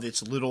bottom of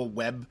its little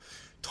web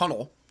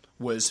tunnel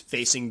was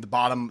facing the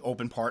bottom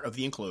open part of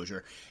the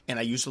enclosure, and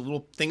I used a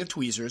little thing of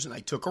tweezers, and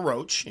I took a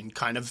roach and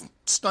kind of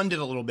stunned it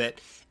a little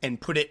bit and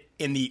put it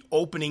in the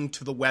opening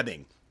to the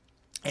webbing.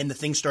 And the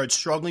thing started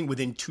struggling.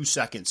 Within 2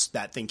 seconds,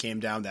 that thing came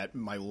down. That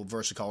my little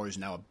versicolor is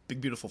now a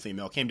big, beautiful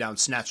female. Came down,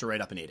 snatched her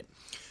right up and ate it.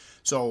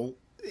 So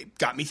it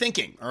got me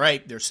thinking. All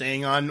right, they're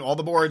saying on all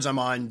the boards I'm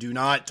on, do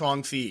not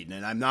tong feed,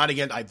 and I'm not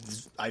again.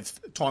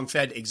 I've tong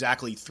fed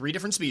exactly 3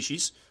 different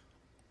species.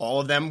 All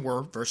of them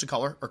were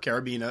versicolor or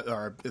carabina,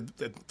 or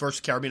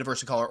carabina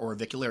versicolor or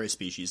avicularia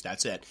species.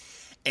 That's it.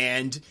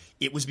 And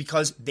it was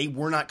because they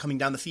were not coming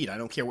down the feed. I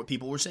don't care what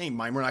people were saying.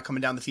 Mine were not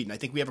coming down the feed. And I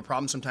think we have a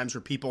problem sometimes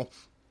where people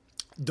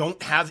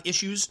don't have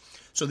issues,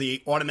 so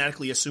they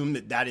automatically assume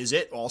that is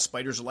it. All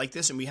spiders are like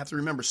this, and we have to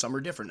remember some are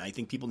different. I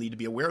think people need to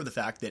be aware of the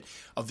fact that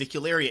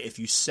avicularia, if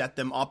you set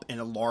them up in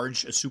a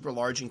super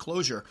large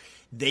enclosure,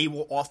 they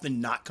will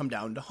often not come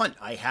down to hunt.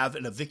 I have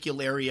an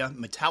avicularia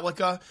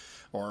metallica,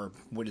 or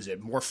what is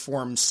it,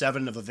 Morphoform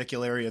 7 of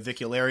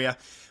avicularia,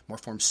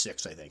 Morphoform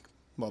 6, I think.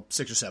 Well,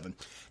 6 or 7.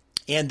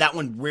 And that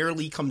one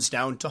rarely comes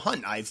down to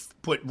hunt. I've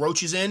put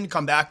roaches in,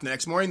 come back the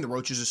next morning, the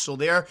roaches are still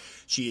there.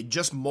 She had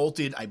just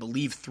molted, I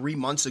believe, 3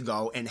 months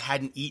ago and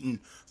hadn't eaten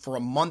for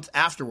a month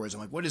afterwards. I'm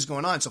like, what is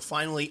going on? So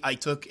finally, I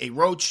took a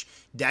roach,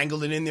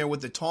 dangled it in there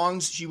with the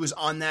tongs. She was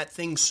on that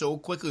thing so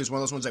quickly. It was one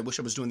of those ones I wish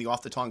I was doing the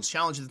Off the Tongs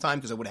challenge at the time,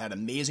 because I would have had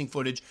amazing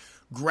footage.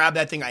 Grab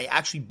that thing. I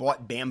actually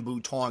bought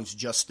bamboo tongs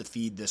just to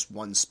feed this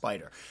one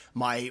spider.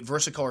 My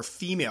versicolor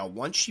female,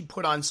 once she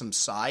put on some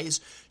size,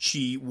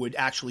 she would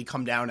actually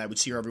come down. I would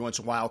see her every once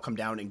in a while come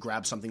down and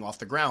grab something off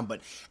the ground.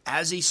 But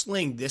as a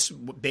sling, this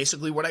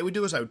basically what I would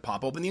do is I would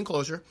pop open the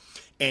enclosure,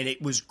 and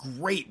it was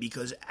great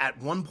because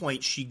at one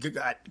point she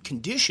got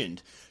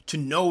conditioned to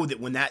know that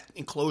when that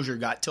enclosure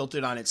got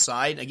tilted on its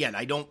side, again,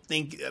 I don't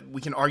think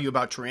we can argue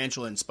about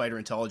tarantula and spider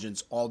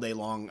intelligence all day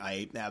long.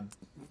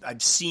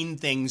 I've seen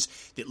things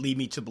that lead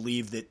me to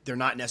believe that they're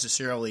not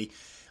necessarily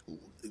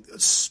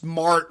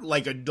smart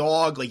like a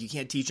dog, like you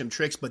can't teach them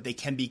tricks, but they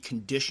can be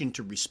conditioned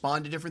to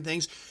respond to different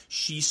things.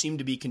 She seemed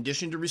to be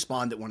conditioned to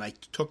respond that when I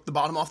took the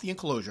bottom off the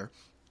enclosure,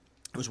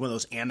 it was one of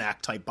those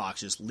AMAC type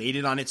boxes, laid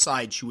it on its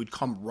side, she would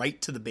come right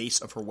to the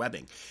base of her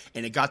webbing.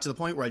 And it got to the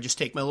point where I just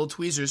take my little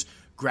tweezers,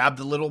 grab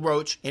the little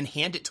roach, and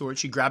hand it to her.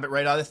 She'd grab it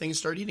right out of the thing and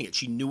start eating it.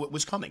 She knew it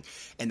was coming.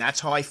 And that's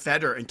how I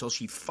fed her until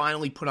she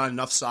finally put on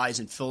enough size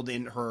and filled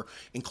in her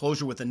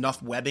enclosure with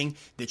enough webbing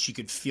that she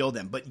could feel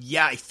them. But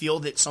yeah, I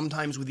feel that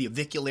sometimes with the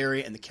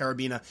avicularia and the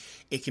carabina,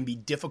 it can be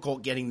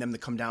difficult getting them to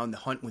come down the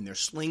hunt when they're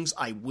slings.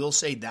 I will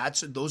say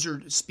those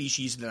are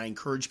species that I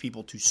encourage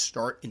people to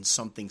start in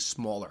something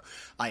smaller.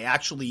 I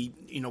actually,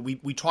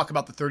 we talk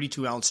about the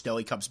 32-ounce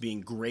deli cups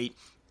being great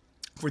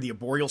for the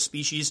arboreal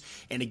species.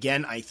 And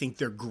again, I think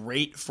they're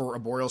great for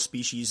arboreal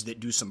species that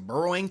do some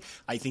burrowing.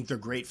 I think they're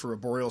great for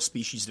arboreal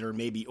species that are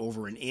maybe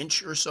over an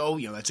inch or so.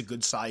 That's a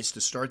good size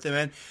to start them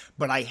in.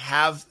 But I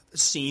have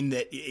seen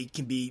that it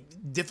can be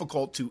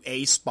difficult to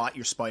spot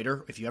your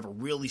spider. If you have a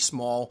really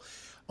small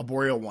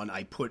arboreal one,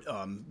 I put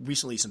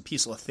recently some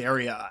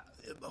Poecilotheria.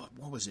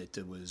 What was it?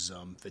 It was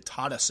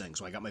Vittata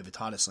slings. When I got my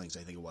Vittata slings,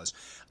 I think it was.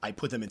 I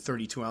put them in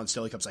 32-ounce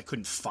deli cups. I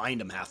couldn't find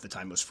them half the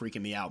time. It was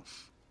freaking me out.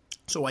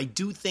 So I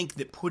do think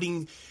that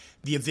putting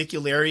the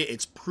avicularia,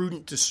 it's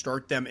prudent to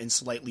start them in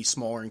slightly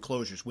smaller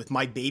enclosures. With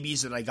my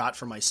babies that I got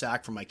from my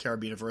sack from my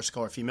Carabina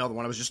versicolor female, the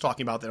one I was just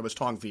talking about that I was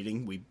tong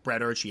feeding, we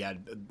bred her. She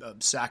had a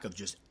sack of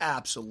just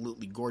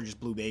absolutely gorgeous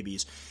blue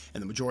babies,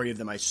 and the majority of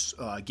them I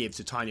gave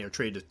to Tanya or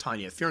traded to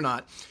Tanya at Fear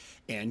Not,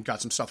 and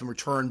got some stuff in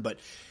return. But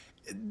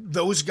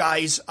those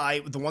guys,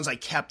 the ones I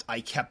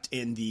kept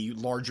in the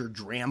larger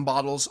dram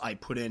bottles. I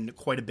put in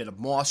quite a bit of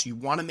moss. You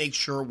want to make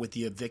sure with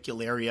the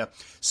avicularia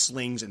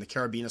slings and the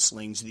carabina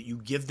slings that you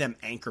give them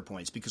anchor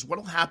points, because what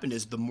will happen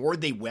is the more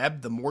they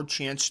web, the more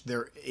chance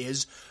there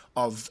is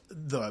of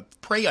the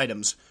prey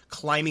items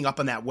climbing up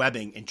on that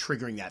webbing and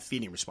triggering that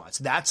feeding response.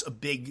 That's a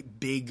big,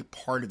 big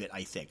part of it,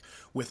 I think.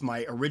 With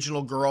my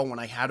original girl, when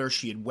I had her,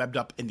 she had webbed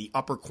up in the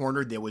upper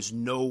corner. There was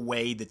no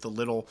way that the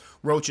little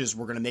roaches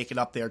were going to make it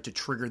up there to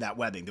trigger that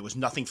webbing. There was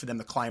nothing for them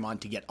to climb on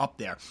to get up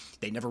there.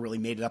 They never really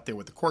made it up there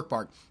with the cork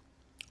bark.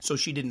 So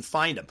she didn't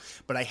find them.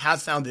 But I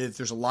have found that if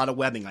there's a lot of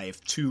webbing, I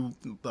have two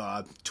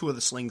of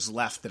the slings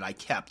left that I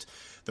kept,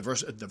 the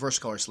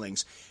Versacolor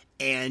slings.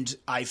 And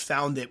I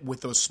found that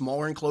with those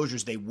smaller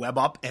enclosures, they web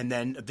up, and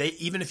then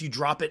even if you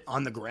drop it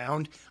on the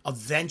ground,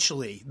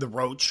 eventually the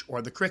roach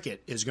or the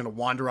cricket is going to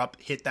wander up,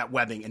 hit that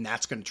webbing, and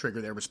that's going to trigger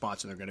their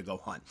response, and they're going to go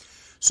hunt.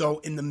 So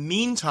in the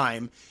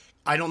meantime,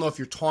 I don't know if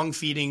you're tong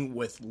feeding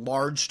with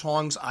large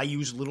tongs. I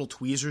use little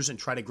tweezers and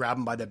try to grab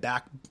them by the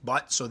back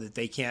butt so that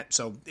they can't,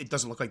 so it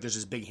doesn't look like there's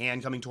this big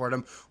hand coming toward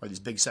them or this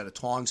big set of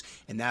tongs,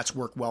 and that's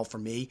worked well for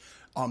me.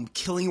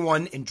 Killing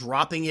one and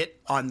dropping it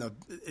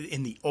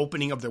in the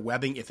opening of their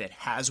webbing if it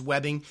has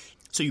webbing.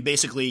 So you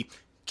basically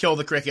kill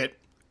the cricket,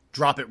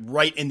 drop it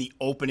right in the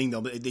opening.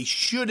 They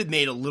should have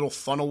made a little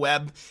funnel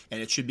web,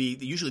 and it should be,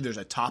 usually there's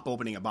a top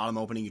opening, a bottom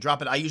opening. You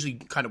drop it. I usually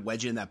kind of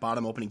wedge it in that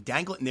bottom opening,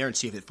 dangle it in there and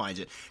see if it finds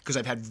it, because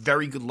I've had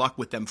very good luck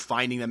with them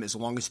finding them as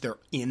long as they're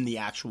in the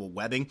actual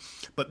webbing.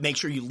 But make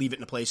sure you leave it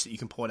in a place that you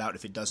can pull it out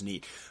if it doesn't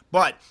eat.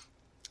 But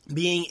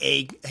being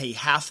a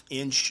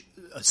half-inch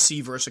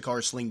C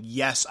Versacolor sling,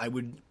 yes, I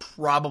would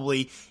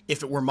probably,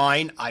 if it were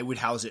mine, I would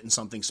house it in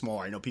something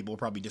smaller. I know people will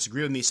probably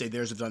disagree with me, say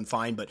theirs have done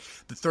fine, but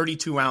the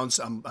 32-ounce,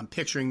 I'm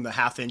picturing the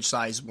half-inch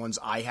size ones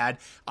I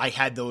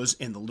had those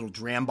in the little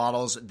dram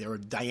bottles. Their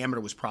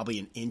diameter was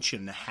probably 1.5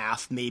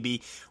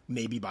 inches,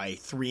 maybe by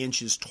 3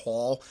 inches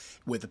tall,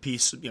 with a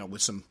piece,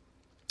 with some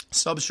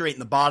substrate in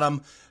the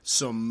bottom,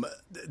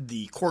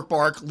 the cork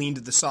bark leaned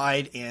to the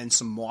side, and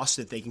some moss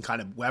that they can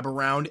kind of web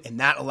around, and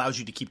that allows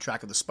you to keep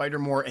track of the spider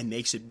more and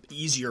makes it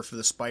easier for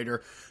the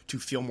spider to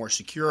feel more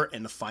secure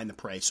and to find the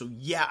prey. So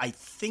yeah, I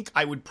think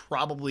I would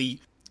probably,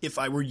 if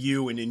I were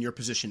you and in your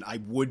position, I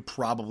would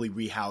probably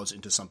rehouse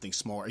into something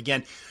smaller.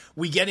 Again,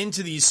 we get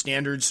into these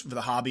standards for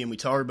the hobby, and we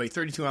tell everybody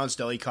 32-ounce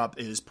deli cup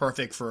is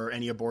perfect for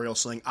any arboreal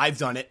sling. I've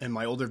done it, and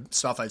my older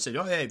stuff, I'd say,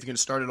 oh, hey, if you're going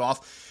to start it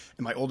off,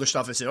 and my older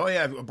stuff, I said, oh,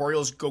 yeah,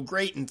 arboreals go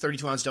great in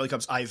 32-ounce deli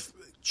cups. I've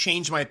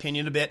changed my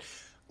opinion a bit.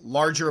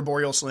 Larger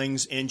arboreal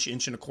slings, inch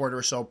and a quarter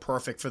or so,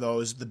 perfect for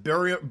those.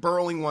 The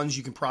burrowing ones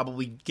you can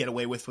probably get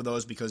away with for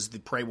those because the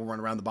prey will run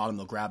around the bottom,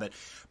 they'll grab it.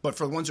 But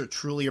for the ones that are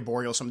truly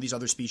arboreal, some of these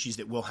other species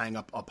that will hang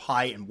up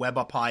high and web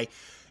up high,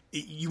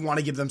 you want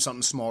to give them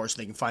something smaller so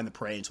they can find the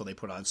prey until they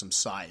put on some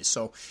size.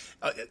 So,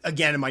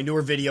 again, in my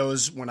newer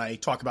videos, when I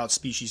talk about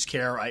species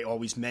care, I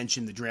always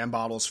mention the dram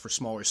bottles for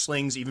smaller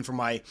slings. Even for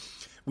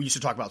we used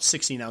to talk about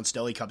 16-ounce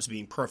deli cups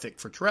being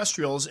perfect for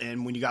terrestrials,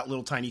 and when you got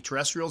little tiny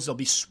terrestrials, they'll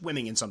be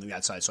swimming in something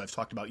that size. So I've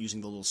talked about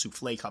using the little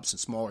souffle cups and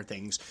smaller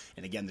things.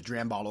 And again, the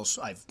dram bottles,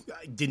 I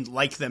didn't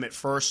like them at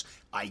first.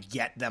 I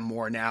get them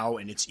more now,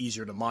 and it's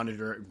easier to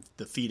monitor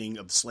the feeding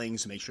of the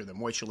slings to make sure the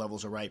moisture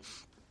levels are right.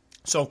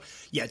 So,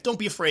 yeah, don't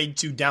be afraid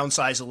to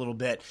downsize a little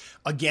bit.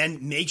 Again,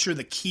 make sure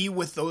the key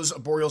with those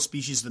arboreal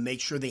species is to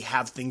make sure they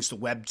have things to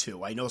web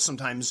to. I know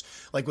sometimes,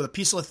 like with a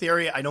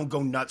Poecilotheria, I don't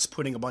go nuts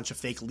putting a bunch of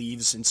fake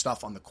leaves and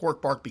stuff on the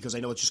cork bark because I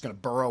know it's just going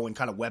to burrow and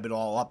kind of web it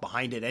all up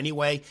behind it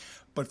anyway.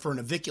 But for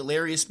an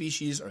Avicularia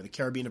species or the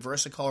Caribbean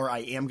Versicolor, I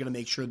am going to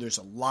make sure there's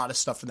a lot of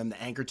stuff for them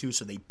to anchor to,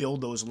 so they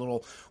build those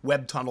little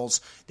web tunnels.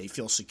 They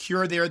feel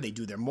secure there. They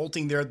do their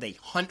molting there. They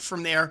hunt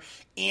from there.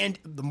 And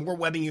the more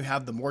webbing you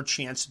have, the more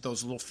chance that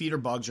those little feeder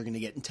bugs are going to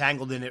get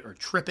entangled in it or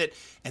trip it,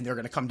 and they're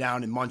going to come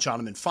down and munch on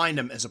them and find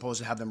them, as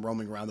opposed to have them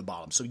roaming around the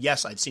bottom. So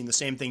yes, I've seen the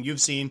same thing you've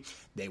seen.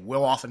 They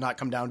will often not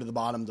come down to the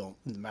bottom. No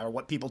matter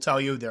what people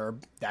tell you,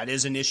 that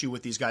is an issue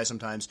with these guys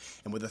sometimes.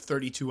 And with a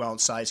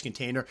 32-ounce size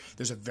container,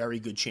 there's a very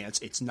good chance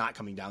it's not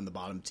coming down the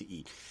bottom to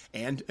eat.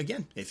 And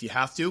again, if you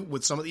have to,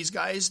 with some of these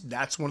guys,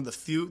 that's one of the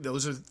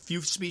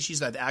few species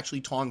that I've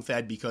actually tong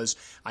fed because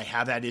I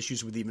have had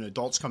issues with even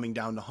adults coming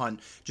down to hunt.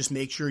 Just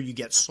make sure you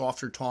get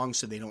softer tongs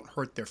so they don't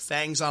hurt their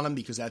fangs on them,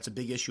 because that's a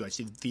big issue. I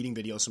see feeding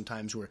videos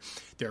sometimes where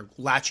they're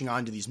latching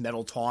onto these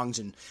metal tongs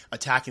and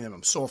attacking them.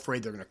 I'm so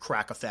afraid they're going to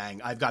crack a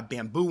fang. I've got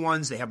bamboo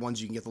ones. They have ones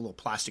you can get the little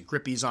plastic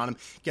grippies on them.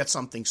 Get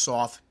something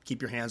soft.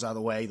 Keep your hands out of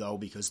the way, though,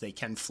 because they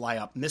can fly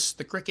up, miss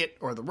the cricket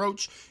or the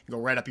roach, and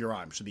go right up your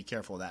arm. So be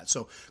careful of that.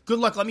 So good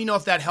luck. Let me know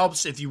if that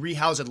helps. If you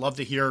rehouse, I'd love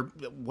to hear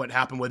what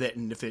happened with it.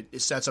 And if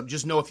it sets up,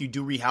 just know if you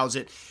do rehouse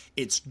it,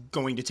 it's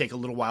going to take a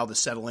little while to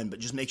settle in. But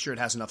just make sure it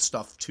has enough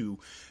stuff to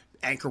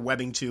anchor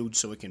webbing to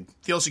so it can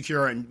feel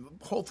secure. And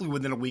hopefully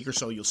within a week or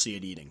so, you'll see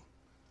it eating.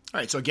 All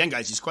right. So again,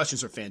 guys, these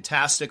questions are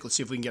fantastic. Let's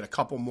see if we can get a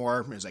couple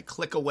more as I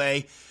click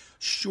away.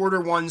 Shorter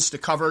ones to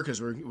cover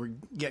because we're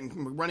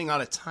running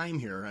out of time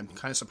here. I'm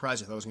kind of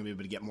surprised I thought I was going to be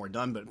able to get more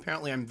done, but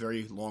apparently I'm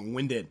very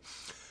long-winded.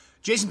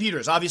 Jason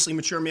Peters, obviously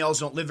mature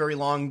males don't live very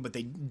long, but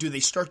they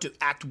start to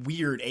act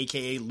weird,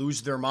 aka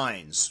lose their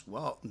minds?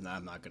 Well, no,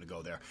 I'm not going to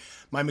go there.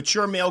 My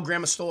mature male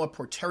Grammostola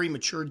porteri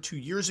matured 2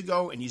 years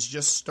ago, and he's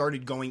just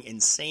started going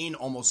insane,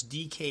 almost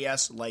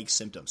DKS-like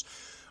symptoms.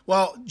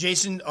 Well,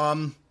 Jason,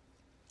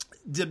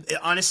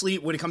 honestly,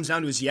 what it comes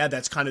down to is, yeah,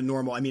 that's kind of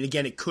normal. I mean,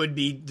 again, it could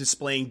be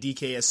displaying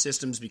DKS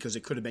systems because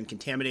it could have been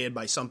contaminated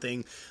by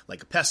something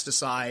like a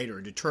pesticide or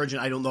a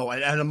detergent. I don't know.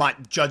 And I'm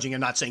not judging. I'm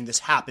not saying this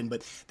happened,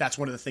 but that's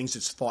one of the things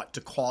that's thought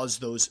to cause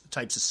those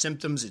types of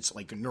symptoms. It's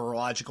like a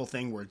neurological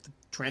thing where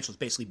tarantula's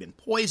basically been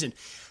poisoned.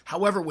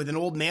 However, with an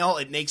old male,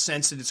 it makes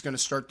sense that it's going to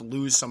start to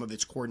lose some of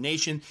its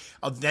coordination.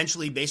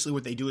 Eventually, basically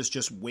what they do is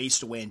just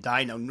waste away and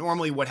die. Now,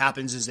 normally what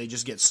happens is they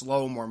just get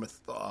slow, more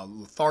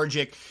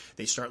lethargic.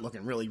 They start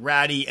looking really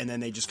ratty, and then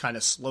they just kind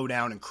of slow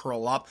down and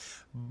curl up.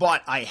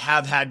 But I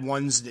have had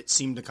ones that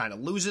seem to kind of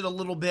lose it a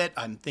little bit.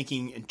 I'm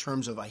thinking in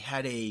terms of,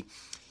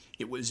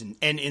 it was an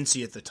N.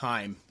 Incy at the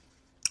time,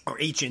 or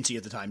H. Incy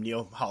at the time,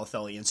 Neo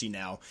Holotheli Incy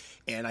now,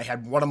 and I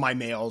had one of my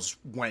males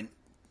went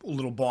a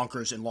little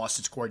bonkers and lost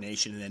its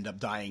coordination and ended up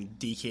dying,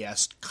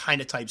 DKS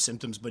kind of type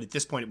symptoms, but at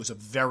this point it was a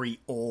very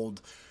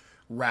old,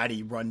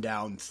 ratty,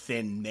 rundown,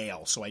 thin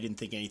male, so I didn't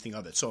think anything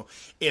of it. So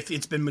if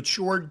it's been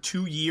matured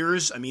 2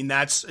 years, I mean,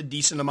 that's a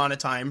decent amount of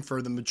time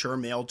for the mature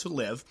male to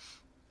live.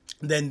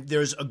 Then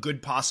there's a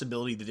good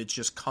possibility that it's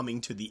just coming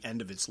to the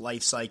end of its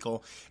life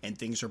cycle and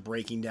things are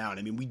breaking down.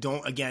 I mean, we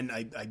don't, again,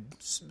 I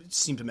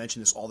seem to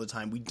mention this all the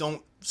time, we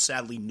don't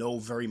sadly know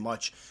very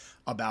much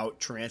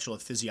about tarantula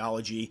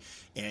physiology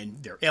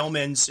and their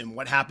ailments and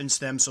what happens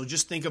to them. So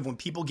just think of when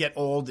people get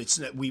old,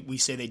 we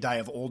say they die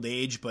of old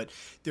age, but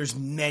there's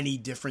many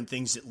different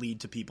things that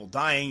lead to people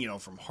dying,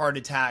 from heart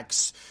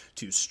attacks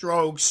to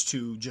strokes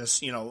to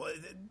just, I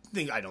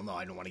don't know,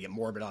 I don't want to get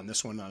morbid on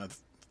this one on a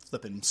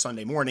flipping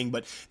Sunday morning,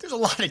 but there's a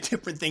lot of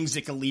different things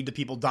that can lead to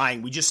people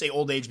dying. We just say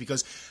old age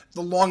because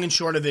the long and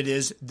short of it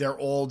is they're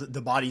old,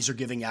 the bodies are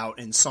giving out,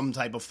 and some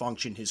type of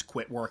function has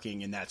quit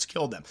working, and that's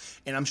killed them.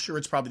 And I'm sure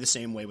it's probably the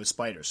same way with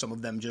spiders. Some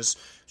of them just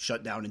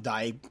shut down and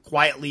die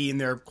quietly in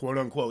their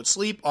quote-unquote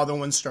sleep. Other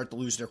ones start to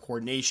lose their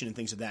coordination and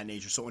things of that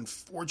nature. So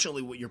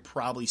unfortunately, what you're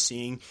probably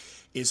seeing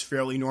is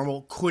fairly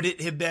normal. Could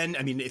it have been?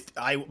 I mean,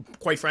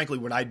 quite frankly,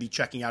 what I'd be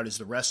checking out is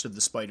the rest of the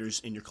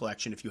spiders in your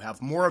collection, if you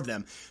have more of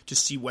them, to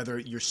see whether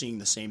you're seeing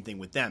the same thing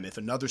with them. If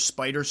another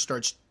spider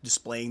starts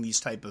displaying these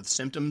type of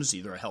symptoms,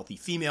 either a healthy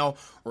female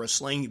or a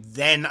sling,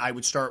 then I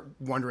would start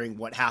wondering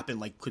what happened.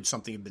 Like, could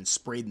something have been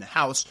sprayed in the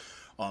house?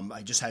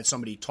 I just had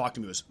somebody talk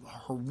to me. It was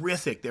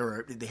horrific.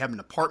 They have an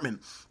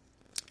apartment,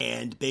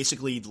 and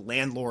basically the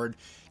landlord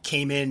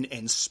came in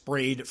and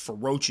sprayed for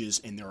roaches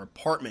in their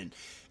apartment.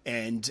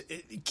 And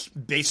it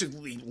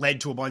basically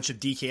led to a bunch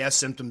of DKS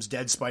symptoms,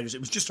 dead spiders. It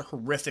was just a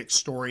horrific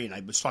story, and I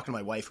was talking to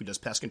my wife who does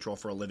pest control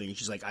for a living, and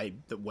she's like,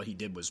 what he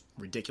did was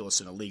ridiculous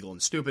and illegal and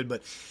stupid.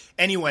 But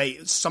anyway,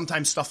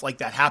 sometimes stuff like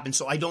that happens,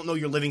 so I don't know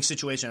your living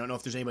situation. I don't know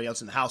if there's anybody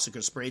else in the house that could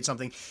have sprayed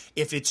something.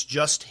 If it's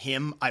just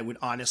him, I would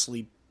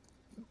honestly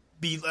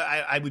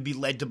I would be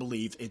led to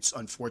believe it's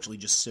unfortunately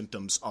just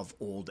symptoms of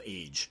old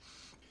age.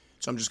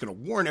 So I'm just going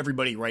to warn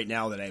everybody right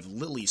now that I have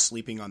Lily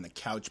sleeping on the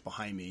couch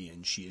behind me,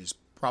 and she is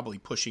probably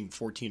pushing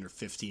 14 or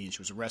 15. She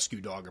was a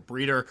rescue dog, a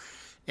breeder,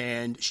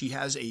 and she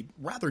has a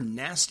rather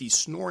nasty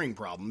snoring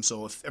problem.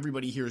 So if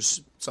everybody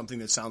hears something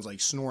that sounds like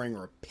snoring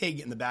or a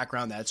pig in the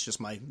background, that's just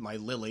my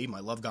Lily,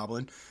 my love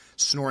goblin,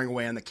 snoring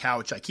away on the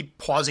couch. I keep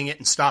pausing it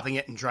and stopping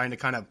it and trying to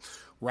kind of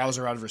rouse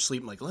her out of her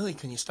sleep. I'm like, Lily,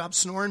 can you stop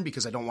snoring?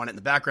 Because I don't want it in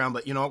the background.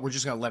 But you know what? We're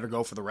just going to let her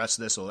go for the rest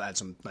of this. So we'll add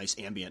some nice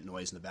ambient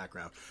noise in the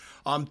background.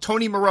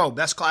 Tony Moreau,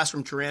 best class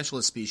from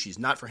tarantula species,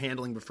 not for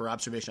handling, but for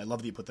observation. I love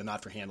that you put the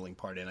not for handling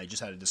part in. I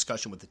just had a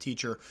discussion with the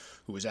teacher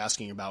who was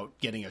asking about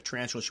getting a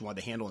tarantula she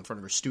wanted to handle in front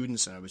of her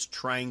students, and I was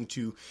trying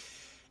to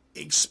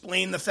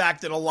explain the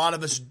fact that a lot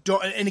of us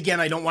don't, and again,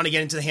 I don't want to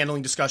get into the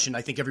handling discussion.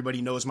 I think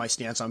everybody knows my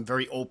stance. I'm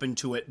very open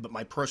to it, but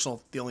my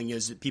personal feeling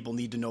is that people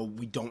need to know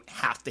we don't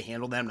have to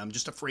handle them. And I'm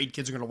just afraid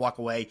kids are going to walk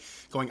away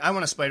going, I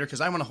want a spider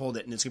because I want to hold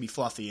it and it's going to be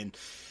fluffy. And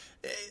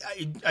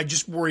I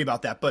just worry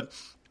about that. But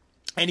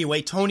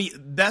anyway, Tony,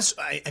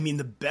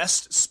 the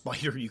best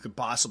spider you could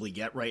possibly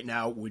get right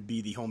now would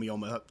be the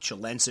Homeoma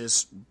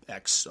chilensis,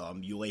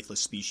 Eulathlus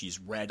species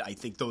red. I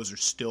think those are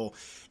still,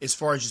 as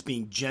far as just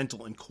being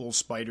gentle and cool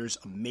spiders,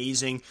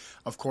 amazing.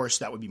 Of course,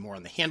 that would be more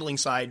on the handling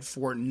side.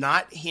 For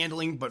not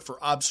handling, but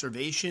for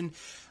observation,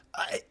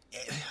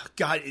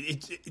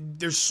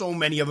 there's so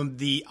many of them.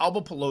 The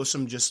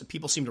albopilosum,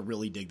 people seem to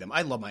really dig them.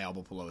 I love my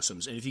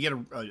albopilosums, and if you get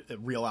a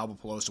real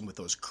albopilosum with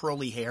those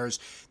curly hairs,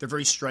 they're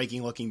very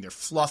striking looking. They're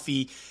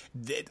fluffy.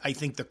 I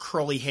think the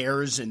curly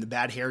hairs and the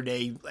bad hair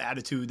day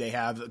attitude they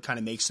have kind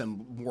of makes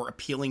them more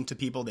appealing to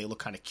people. They look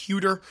kind of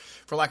cuter,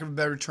 for lack of a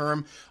better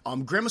term.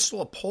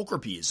 Grammostola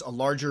pulchripes, a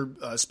larger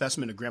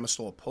specimen of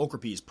Grammostola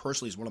pulchripes,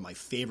 personally is one of my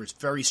favorites.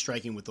 Very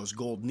striking with those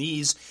gold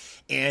knees,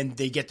 and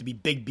they get to be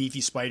big,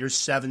 beefy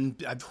spiders.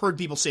 I've heard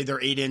people say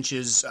they're 8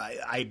 inches.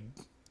 I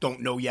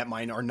don't know yet.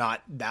 Mine are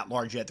not that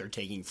large yet. They're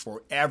taking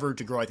forever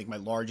to grow. I think my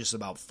largest is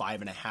about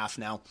 5.5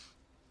 now.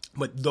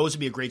 But those would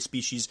be a great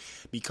species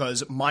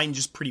because mine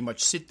just pretty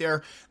much sit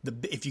there.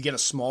 If you get a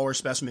smaller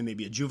specimen,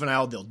 maybe a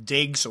juvenile, they'll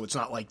dig. So it's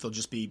not like they'll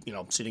just be,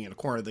 sitting in a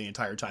corner the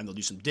entire time. They'll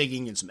do some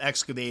digging and some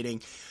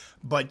excavating.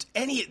 But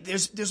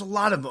there's a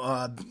lot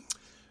of,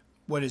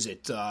 what is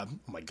it? Oh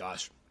my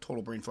gosh.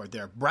 total brain fart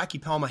there.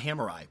 Brachypelma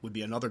hammeri would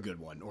be another good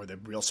one, or the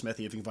real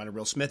smithy if you can find a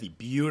real smithy.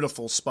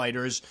 Beautiful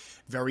spiders,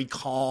 very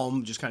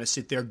calm, just kind of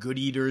sit there, good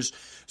eaters.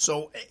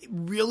 So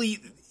really,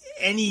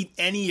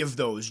 any of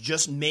those,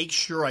 just make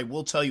sure. I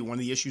will tell you, one of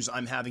the issues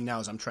I'm having now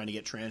is I'm trying to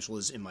get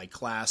tarantulas in my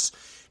class,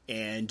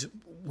 and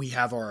we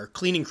have our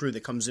cleaning crew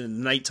that comes in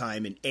the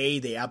nighttime, and A,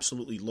 they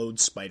absolutely load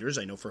spiders.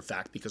 I know for a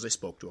fact because I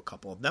spoke to a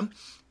couple of them.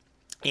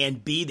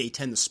 And B, they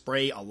tend to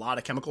spray a lot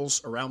of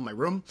chemicals around my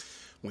room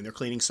when they're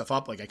cleaning stuff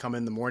up. Like I come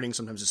in the morning,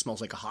 sometimes it smells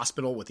like a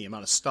hospital with the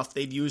amount of stuff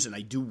they've used, and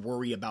I do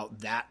worry about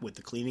that with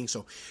the cleaning.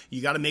 So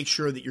you got to make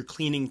sure that your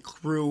cleaning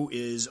crew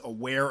is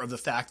aware of the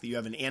fact that you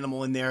have an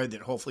animal in there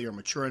that hopefully are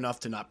mature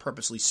enough to not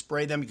purposely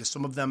spray them, because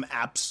some of them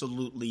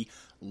absolutely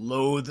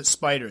loathe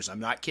spiders.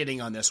 I'm not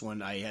kidding on this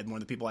one. I had one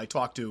of the people I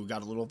talked to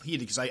got a little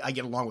heated because I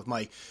get along with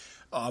my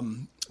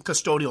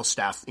custodial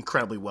staff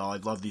incredibly well. I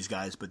love these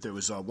guys, but there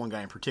was one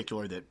guy in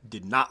particular that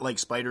did not like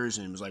spiders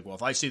and was like, well,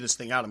 if I see this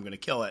thing out, I'm going to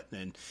kill it.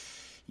 And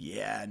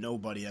yeah, no,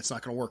 buddy, that's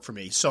not going to work for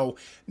me. So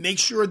make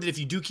sure that if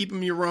you do keep them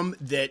in your room,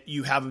 that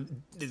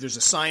there's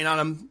a sign on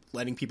them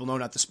letting people know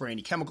not to spray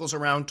any chemicals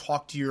around.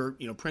 Talk to your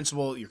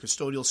principal, your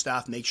custodial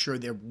staff. Make sure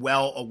they're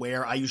well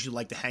aware. I usually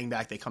like to hang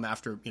back. They come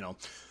after,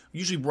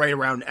 usually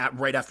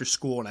right after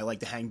school, and I like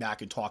to hang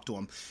back and talk to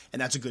them,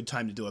 and that's a good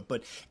time to do it.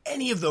 But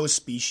any of those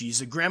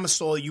species, a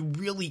Grammostola, you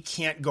really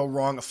can't go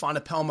wrong. A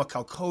Phonoplema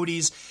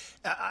chalcodes,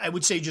 I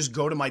would say just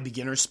go to my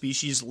beginner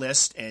species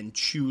list and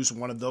choose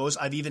one of those.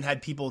 I've even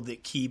had people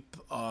that keep,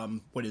 a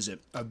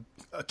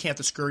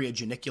Acanthoscurria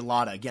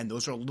geniculata. Again,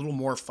 those are a little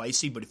more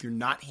feisty, but if you're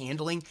not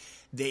handling,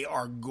 they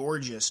are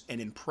gorgeous and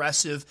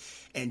impressive,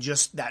 and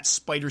just that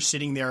spider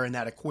sitting there in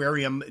that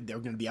aquarium, they're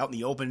going to be out in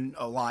the open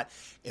a lot.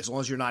 As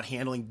long as you're not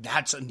handling,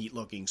 that's a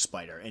neat-looking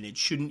spider, and it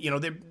shouldn't,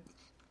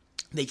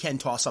 they can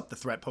toss up the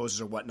threat poses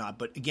or whatnot,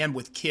 but again,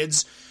 with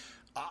kids,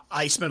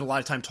 I spend a lot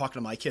of time talking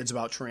to my kids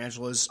about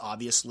tarantulas,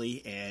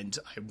 obviously, and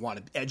I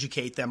want to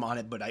educate them on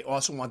it, but I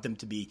also want them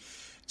to be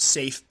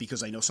safe,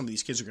 because I know some of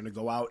these kids are going to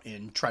go out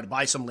and try to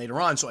buy some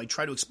later on. So I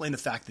try to explain the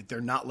fact that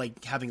they're not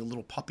like having a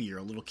little puppy or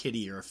a little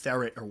kitty or a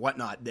ferret or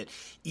whatnot, that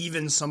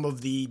even some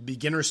of the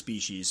beginner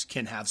species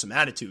can have some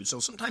attitude. So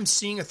sometimes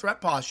seeing a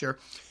threat posture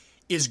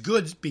is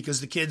good, because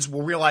the kids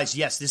will realize,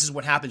 yes, this is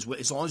what happens.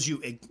 As long as you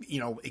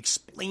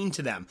explain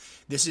to them,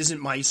 this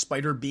isn't my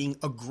spider being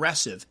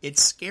aggressive.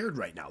 It's scared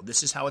right now.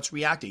 This is how it's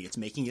reacting. It's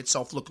making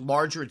itself look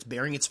larger. It's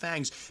baring its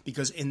fangs,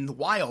 because in the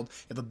wild,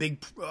 if a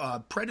big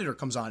predator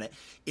comes on it,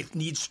 it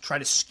needs to try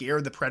to scare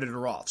the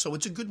predator off. So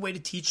it's a good way to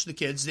teach the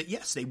kids that,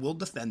 yes, they will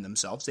defend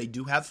themselves. They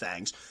do have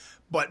fangs.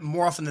 But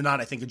more often than not,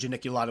 I think a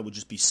geniculata would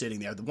just be sitting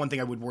there. The one thing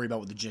I would worry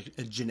about with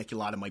the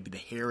geniculata might be the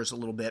hairs a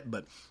little bit,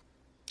 but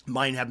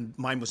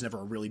mine was never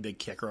a really big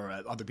kicker.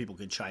 Other people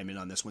could chime in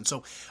on this one.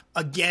 So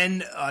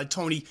again,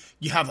 Tony,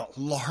 you have a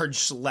large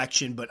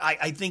selection, but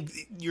I think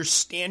your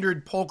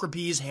standard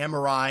Pulchripes,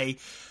 hammeri,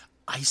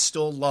 I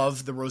still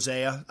love the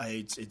Rosea.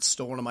 It's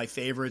still one of my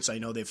favorites. I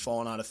know they've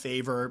fallen out of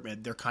favor.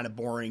 They're kind of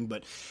boring,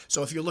 but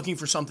so if you're looking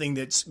for something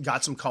that's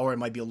got some color, it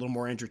might be a little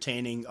more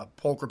entertaining.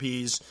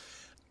 Pulchripes.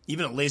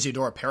 Even a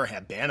Lasiodora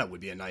parahabana would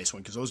be a nice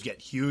one, because those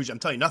get huge. I'm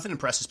telling you, nothing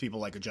impresses people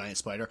like a giant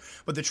spider.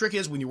 But the trick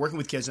is, when you're working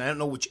with kids, and I don't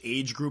know which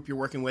age group you're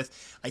working with,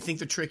 I think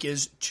the trick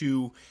is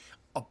to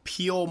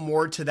appeal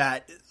more to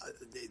that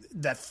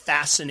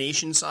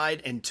fascination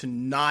side, and to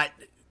not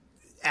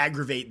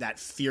aggravate that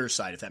fear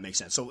side, if that makes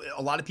sense. So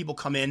a lot of people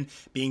come in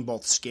being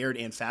both scared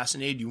and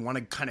fascinated. You want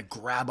to kind of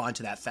grab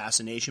onto that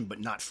fascination, but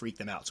not freak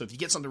them out. So if you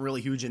get something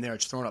really huge in there,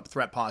 it's throwing up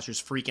threat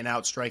postures, freaking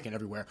out, striking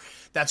everywhere,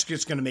 that's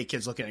just going to make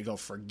kids look at it and go,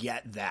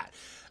 forget that.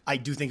 I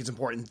do think it's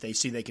important that they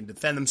see they can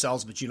defend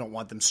themselves, but you don't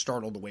want them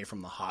startled away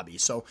from the hobby.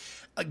 So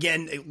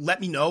again, let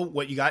me know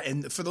what you got.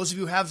 And for those of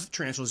you who have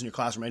tarantulas in your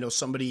classroom, I know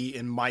somebody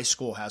in my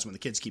school has one. The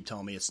kids keep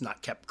telling me it's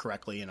not kept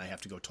correctly, and I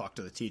have to go talk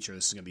to the teacher.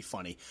 This is going to be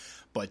funny.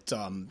 But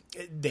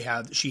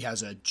she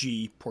has a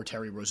G.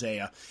 porteri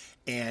rosea,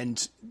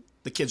 and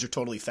the kids are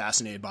totally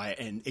fascinated by it,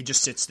 and it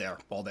just sits there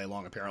all day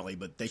long, apparently.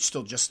 But they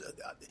still just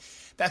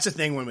that's the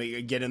thing when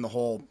we get in the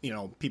whole,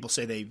 people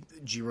say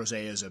G.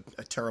 rosea is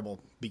a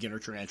terrible beginner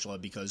tarantula,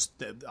 because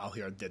I'll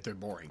hear that they're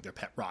boring. They're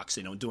pet rocks.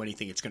 They don't do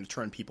anything. It's going to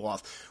turn people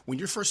off. When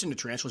you're first into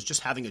tarantulas,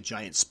 just having a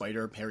giant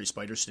spider, hairy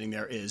spider sitting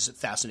there is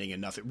fascinating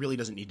enough. It really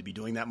doesn't need to be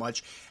doing that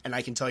much. And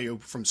I can tell you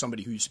from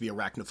somebody who used to be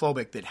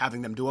arachnophobic that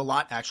having them do a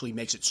lot actually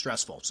makes it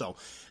stressful. So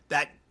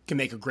that can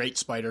make a great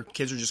spider.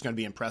 Kids are just going to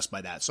be impressed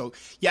by that. So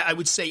yeah, I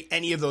would say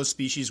any of those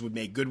species would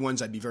make good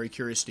ones. I'd be very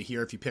curious to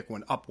hear, if you pick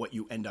one up, what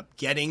you end up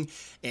getting.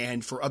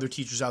 And for other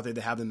teachers out there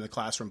that have them in the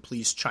classroom,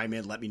 please chime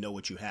in. Let me know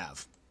what you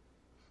have.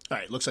 All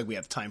right, looks like we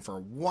have time for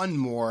one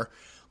more.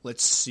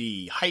 Let's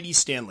see. Heidi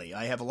Stanley.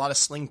 I have a lot of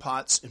sling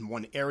pots in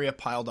one area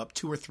piled up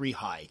 2 or 3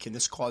 high. Can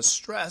this cause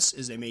stress,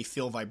 as they may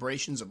feel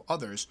vibrations of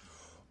others?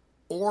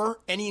 Or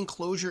any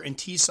enclosure and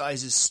tea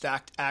sizes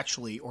stacked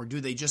actually, or do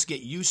they just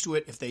get used to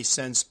it if they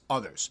sense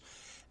others?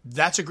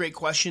 That's a great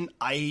question.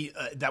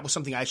 That was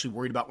something I actually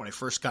worried about when I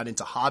first got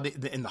into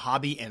the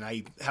hobby, and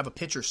I have a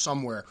picture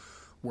somewhere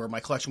where my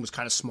collection was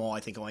kind of small. I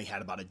think I only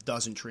had about a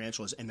dozen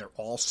tarantulas, and they're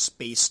all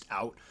spaced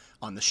out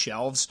on the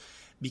shelves,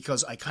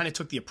 because I kind of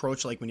took the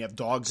approach like when you have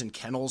dogs in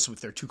kennels, if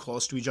they're too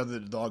close to each other,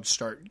 the dogs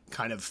start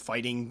kind of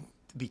fighting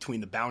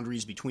between the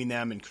boundaries between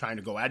them and trying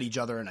to go at each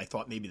other, and I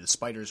thought maybe the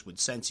spiders would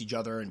sense each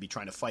other and be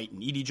trying to fight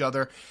and eat each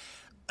other.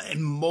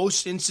 In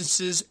most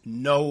instances,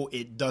 no,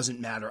 it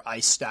doesn't matter. I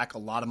stack a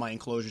lot of my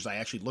enclosures. I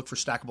actually look for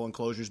stackable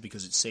enclosures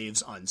because it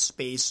saves on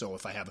space. So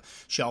if I have a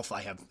shelf,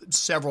 I have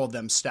several of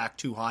them stacked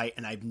too high,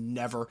 and I've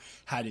never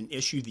had an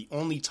issue. The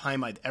only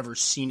time I've ever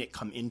seen it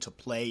come into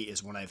play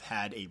is when I've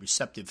had a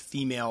receptive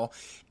female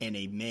and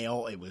a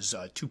male. It was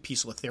two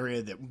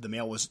Poecilotheria. That the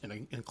male was in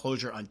an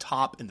enclosure on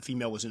top and the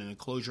female was in an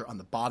enclosure on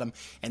the bottom,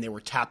 and they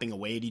were tapping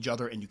away at each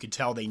other, and you could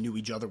tell they knew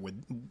each other.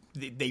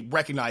 They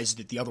recognized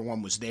that the other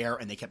one was there,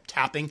 and they kept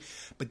tapping.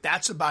 But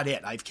that's about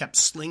it. I've kept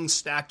slings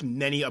stacked.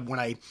 Many of when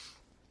I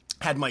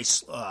had my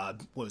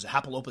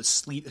Hapalopus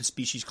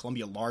species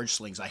Columbia large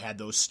slings, I had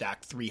those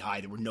stacked 3 high.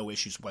 There were no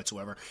issues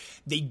whatsoever.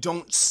 They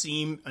don't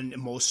seem, in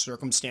most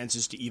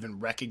circumstances, to even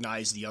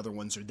recognize the other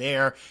ones are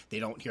there. They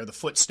don't hear the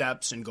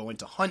footsteps and go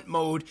into hunt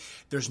mode.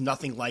 There's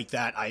nothing like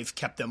that. I've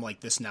kept them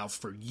like this now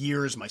for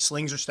years. My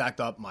slings are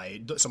stacked up.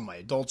 Some of my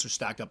adults are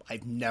stacked up.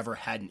 I've never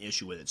had an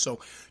issue with it.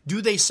 So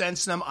do they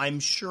sense them? I'm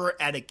sure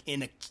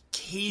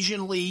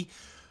occasionally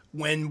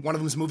when one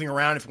of them's moving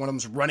around, if one of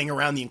them's running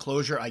around the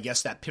enclosure, I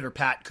guess that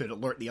pitter-pat could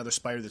alert the other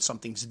spider that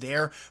something's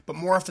there. But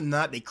more often than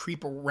not, they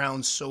creep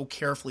around so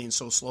carefully and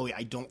so slowly,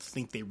 I don't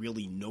think they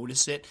really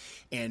notice it,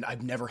 and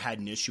I've never had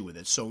an issue with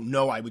it. So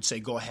no, I would say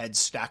go ahead,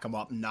 stack them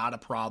up, not a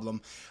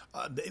problem.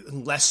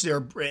 Unless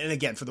they're, and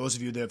again, for those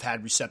of you that have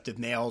had receptive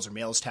males or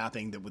males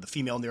tapping that with a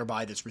female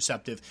nearby that's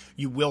receptive,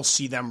 you will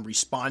see them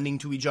responding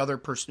to each other,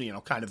 personally,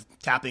 kind of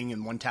tapping,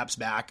 and one taps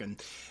back, and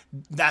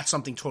that's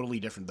something totally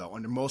different, though.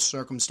 Under most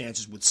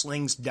circumstances, with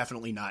slings,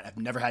 definitely not. I've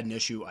never had an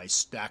issue. I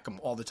stack them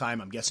all the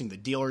time. I'm guessing the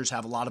dealers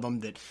have a lot of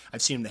them that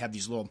I've seen them. They have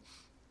these little,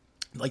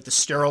 like the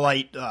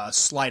Sterilite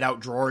slide-out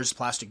drawers,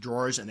 plastic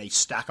drawers, and they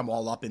stack them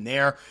all up in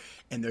there,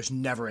 and there's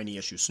never any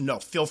issues. So no,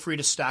 feel free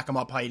to stack them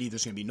up, Heidi.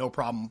 There's going to be no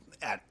problem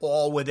at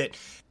all with it.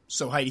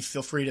 So Heidi,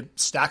 feel free to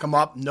stack them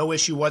up. No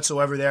issue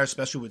whatsoever there,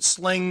 especially with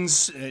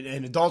slings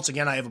and adults.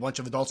 Again, I have a bunch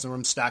of adults in the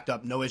room stacked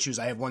up. No issues.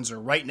 I have ones that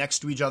are right next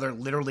to each other,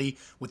 literally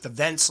with the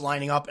vents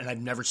lining up, and I've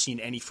never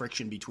seen any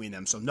friction between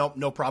them. So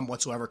no problem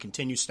whatsoever.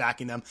 Continue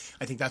stacking them.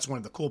 I think that's one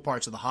of the cool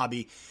parts of the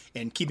hobby.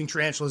 And keeping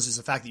tarantulas is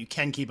the fact that you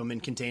can keep them in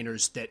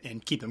containers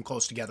and keep them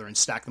close together and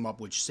stack them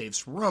up, which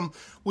saves room,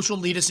 which will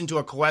lead us into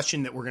a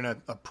question that we're going to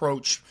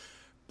approach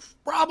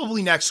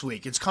probably next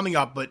week. It's coming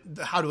up, but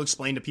how to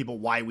explain to people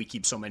why we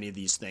keep so many of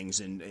these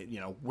things, and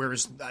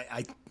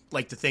I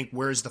like to think,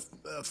 where's the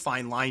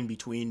fine line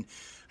between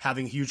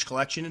having a huge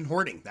collection and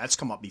hoarding? That's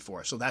come up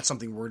before, so that's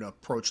something we're going to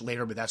approach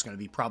later, but that's going to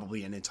be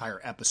probably an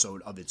entire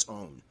episode of its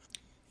own.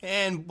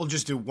 And we'll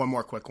just do one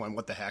more quick one.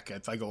 What the heck?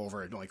 If I go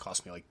over, it only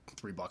costs me like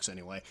 $3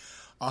 anyway.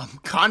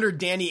 Connor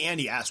Danny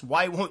Andy asks,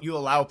 why won't you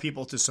allow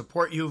people to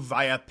support you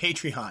via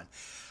Patreon?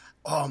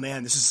 Oh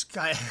man, this is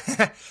kind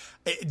of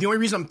the only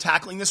reason I'm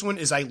tackling this one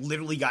is I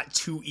literally got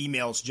 2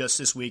 emails just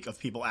this week of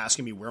people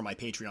asking me where my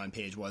Patreon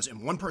page was,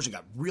 and one person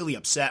got really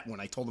upset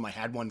when I told them I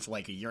had one for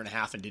like a year and a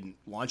half and didn't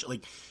launch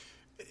it.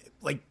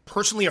 Like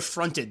personally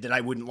affronted that I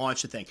wouldn't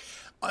launch the thing.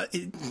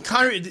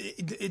 Connor,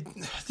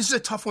 this is a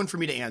tough one for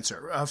me to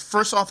answer.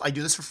 First off, I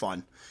do this for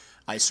fun.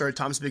 I started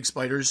Tom's Big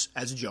Spiders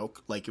as a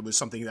joke. Like, it was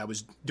something that I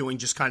was doing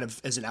just kind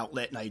of as an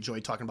outlet, and I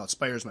enjoyed talking about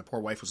spiders. My poor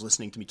wife was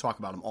listening to me talk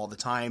about them all the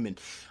time,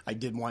 and I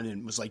did one,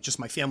 and it was like just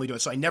my family doing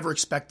it. So I never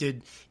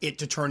expected it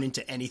to turn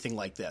into anything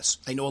like this.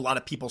 I know a lot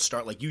of people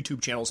start like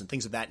YouTube channels and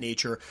things of that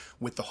nature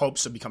with the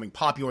hopes of becoming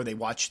popular. They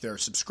watch their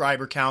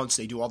subscriber counts.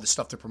 They do all this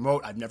stuff to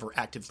promote. I've never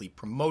actively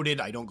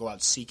promoted. I don't go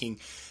out seeking,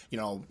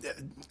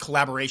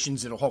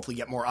 collaborations that'll hopefully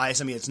get more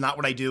eyes. I mean, it's not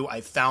what I do.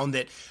 I've found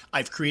that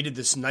I've created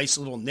this nice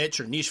little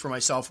niche for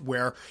myself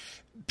where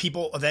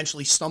people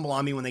eventually stumble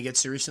on me when they get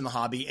serious in the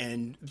hobby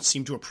and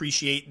seem to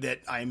appreciate that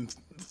I'm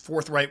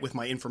forthright with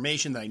my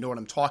information, that I know what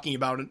I'm talking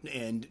about,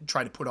 and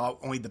try to put out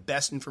only the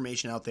best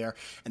information out there,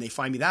 and they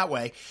find me that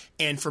way.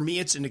 And for me,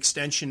 it's an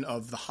extension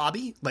of the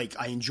hobby. Like,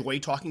 I enjoy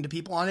talking to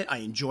people on it. I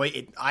enjoy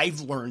it.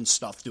 I've learned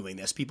stuff doing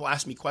this. People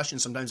ask me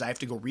questions. Sometimes I have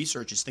to go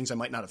research. It's things I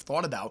might not have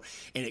thought about,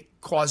 and it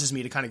causes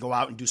me to kind of go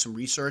out and do some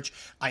research.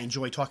 I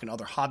enjoy talking to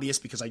other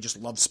hobbyists because I just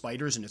love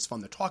spiders, and it's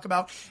fun to talk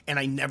about, and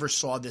I never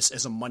saw this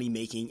as a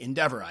money-making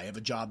endeavor. I have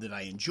a job that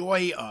I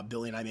enjoy.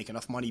 Billy and I make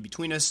enough money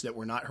between us that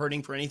we're not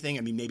hurting for anything.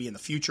 I mean, maybe in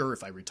the future,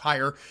 if I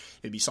retire,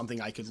 it'd be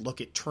something I could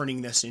look at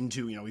turning this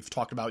into. We've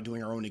talked about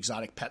doing our own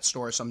exotic pet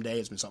store someday.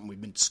 It's been something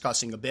we've been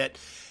discussing a bit.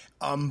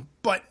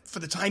 But for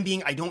the time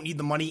being, I don't need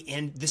the money,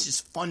 and this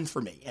is fun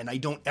for me, and I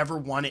don't ever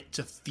want it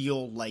to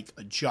feel like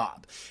a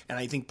job. And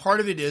I think part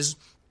of it is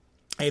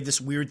I have this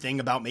weird thing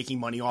about making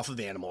money off of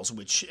animals,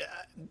 which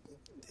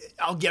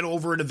I'll get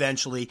over it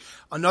eventually.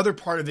 Another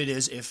part of it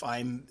is if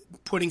I'm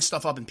putting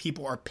stuff up and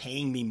people are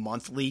paying me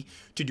monthly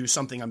to do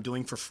something I'm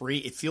doing for free,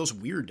 it feels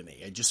weird to me.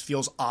 It just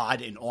feels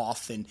odd and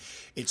off, and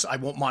I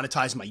won't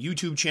monetize my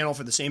YouTube channel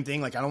for the same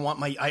thing. Like I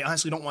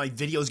honestly don't want my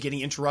videos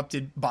getting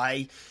interrupted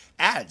by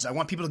ads. I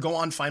want people to go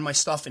on, find my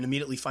stuff, and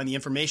immediately find the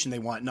information they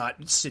want,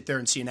 not sit there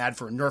and see an ad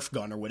for a Nerf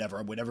gun or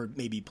whatever it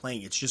may be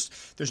playing. It's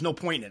just, there's no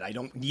point in it. I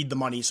don't need the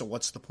money, so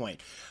what's the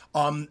point?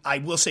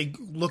 I will say,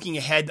 looking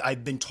ahead,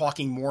 I've been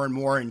talking more and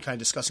more and kind of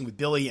discussing with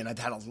Billy, and I've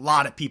had a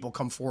lot of people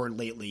come forward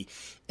lately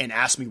and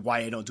ask me why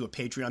I don't do a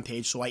Patreon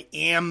page. So I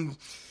am,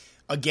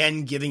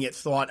 again, giving it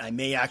thought. I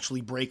may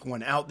actually break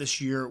one out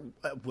this year.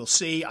 We'll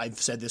see. I've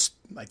said this,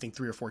 I think,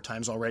 3 or 4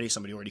 times already.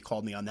 Somebody already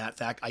called me on that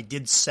fact. I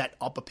did set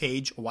up a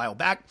page a while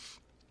back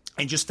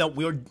and just felt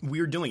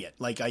weird doing it.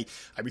 Like I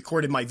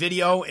recorded my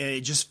video and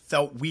it just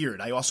felt weird.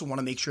 I also want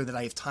to make sure that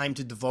I have time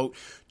to devote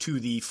to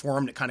the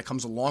forum that kind of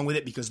comes along with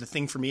it, because the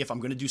thing for me, if I'm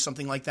going to do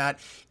something like that,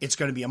 it's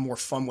going to be a more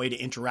fun way to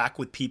interact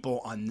with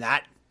people on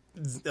that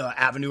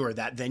avenue or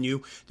that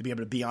venue, to be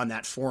able to be on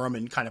that forum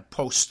and kind of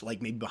post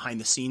like maybe behind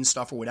the scenes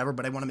stuff or whatever,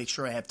 but I want to make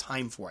sure I have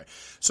time for it.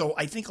 So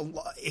I think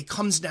it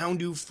comes down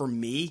to, for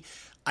me,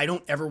 I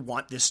don't ever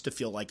want this to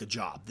feel like a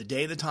job. The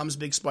day of the Tom's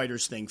Big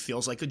Spiders thing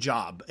feels like a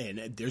job. And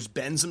there's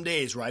been some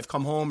days where I've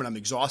come home and I'm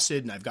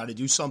exhausted and I've got to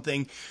do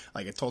something.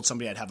 Like I told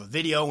somebody I'd have a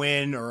video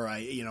in, or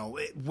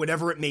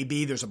whatever it may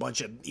be. There's a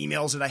bunch of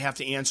emails that I have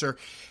to answer.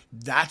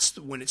 That's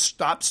when it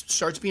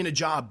starts being a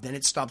job, then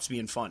it stops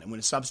being fun. And when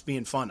it stops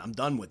being fun, I'm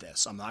done with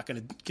this. I'm not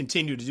going to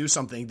continue to do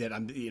something that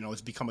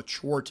it's become a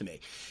chore to me.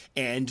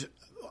 And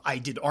I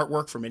did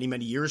artwork for many,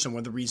 many years, and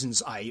one of the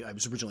reasons I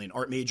was originally an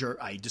art major,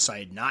 I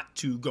decided not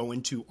to go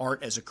into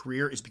art as a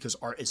career, is because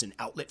art is an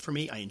outlet for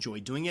me. I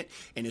enjoy doing it,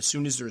 and as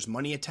soon as there's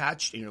money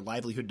attached and your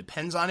livelihood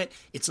depends on it,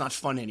 it's not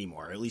fun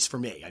anymore, at least for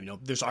me. I mean,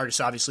 there's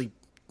artists obviously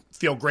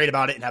feel great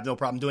about it and have no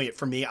problem doing it.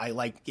 For me, I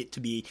like it to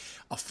be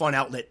a fun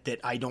outlet that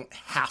I don't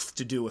have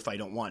to do if I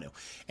don't want to.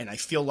 And I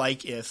feel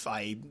like if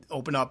I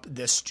open up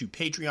this to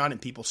Patreon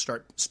and people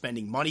start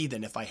spending money,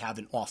 then if I have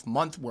an off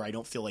month where I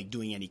don't feel like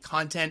doing any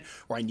content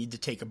or I need to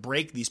take a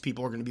break, these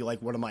people are going to be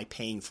like, what am I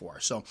paying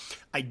for? So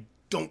I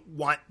don't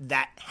want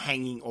that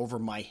hanging over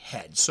my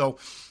head. So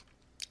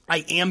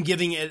I am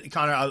giving it,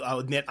 Connor, I'll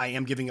admit, I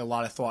am giving a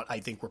lot of thought. I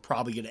think we're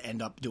probably going to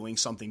end up doing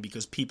something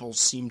because people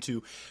seem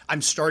to,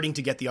 I'm starting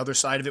to get the other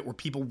side of it where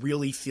people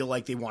really feel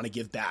like they want to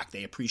give back.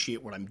 They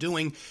appreciate what I'm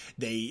doing.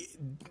 I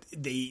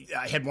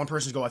had one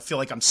person go, I feel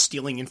like I'm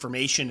stealing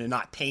information and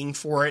not paying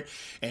for it.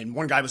 And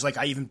one guy was like,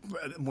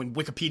 when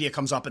Wikipedia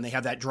comes up and they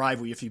have that drive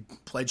where if you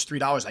pledge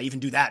 $3, I even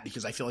do that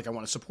because I feel like I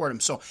want to support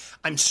them. So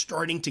I'm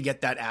starting to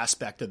get that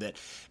aspect of it.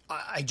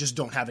 I just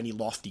don't have any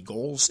lofty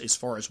goals as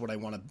far as what I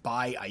want to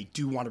buy. I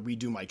do want to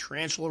redo my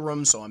tarantula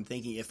room, so I'm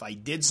thinking if I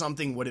did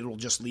something, what it'll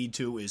just lead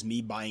to is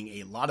me buying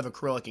a lot of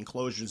acrylic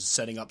enclosures and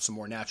setting up some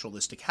more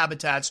naturalistic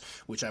habitats,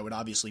 which I would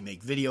obviously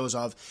make videos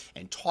of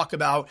and talk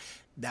about.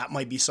 That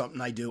might be something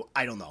I do.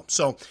 I don't know.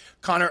 So,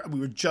 Connor,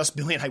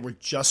 Billy and I were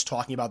just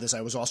talking about this. I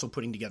was also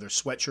putting together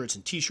sweatshirts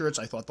and T-shirts.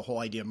 I thought the whole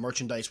idea of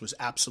merchandise was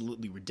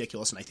absolutely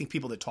ridiculous. And I think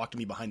people that talk to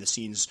me behind the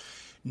scenes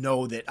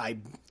know that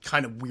I'm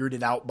kind of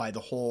weirded out by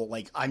the whole,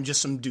 like, I'm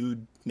just some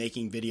dude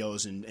making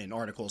videos and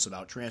articles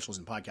about tarantulas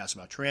and podcasts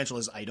about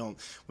tarantulas. When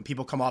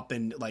people come up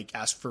and, like,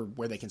 ask for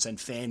where they can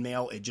send fan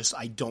mail,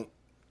 I don't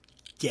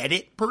get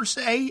it per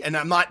se, and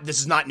this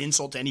is not an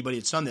insult to anybody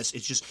that's done this.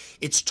 It's just,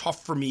 it's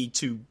tough for me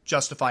to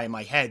justify in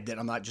my head that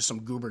I'm not just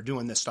some goober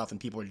doing this stuff and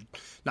people are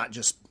not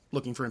just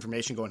looking for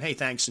information going, hey,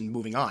 thanks, and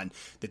moving on,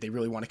 that they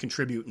really want to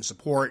contribute and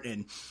support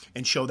and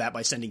show that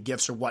by sending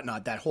gifts or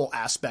whatnot. That whole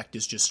aspect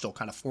is just still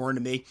kind of foreign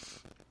to me.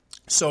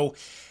 So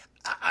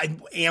I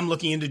am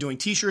looking into doing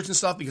T-shirts and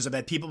stuff because I've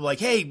had people be like,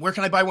 hey, where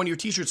can I buy one of your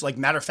T-shirts? Like,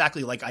 matter of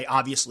factly, like, I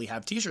obviously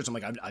have T-shirts. I'm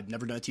like, I've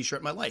never done a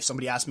T-shirt in my life.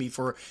 Somebody asked me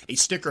for a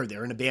sticker.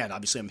 They're in a band.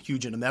 Obviously, I'm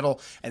huge into metal,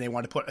 and they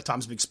want to put a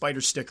Tom's Big Spider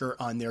sticker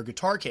on their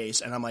guitar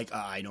case, and I'm like,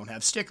 I don't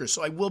have stickers.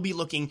 So I will be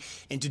looking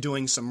into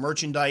doing some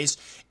merchandise,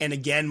 and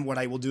again, what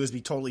I will do is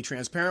be totally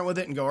transparent with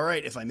it and go, all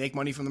right, if I make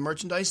money from the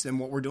merchandise, then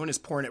what we're doing is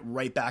pouring it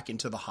right back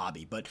into the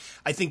hobby. But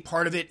I think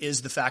part of it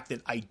is the fact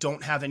that I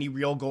don't have any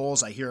real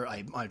goals. I'm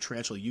on a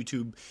Tarantula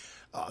YouTube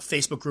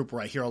Facebook group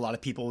where I hear a lot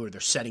of people where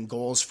they're setting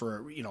goals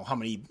for, how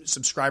many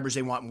subscribers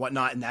they want and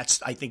whatnot. And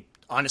that's, I think,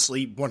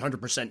 honestly,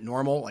 100%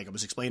 normal. Like I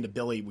was explaining to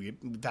Billy, we've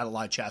had a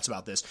lot of chats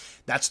about this.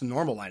 That's the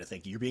normal line of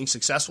thinking. You're being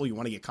successful. You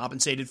want to get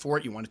compensated for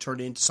it. You want to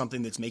turn it into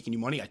something that's making you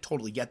money. I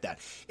totally get that.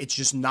 It's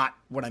just not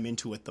what I'm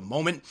into at the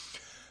moment.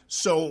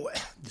 So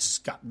this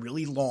got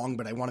really long,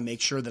 but I want to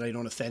make sure that I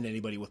don't offend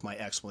anybody with my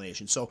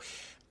explanation. So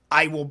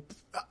I'm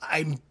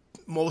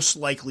most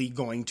likely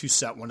going to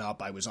set one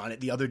up. I was on it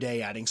the other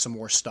day adding some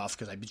more stuff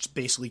because I just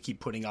basically keep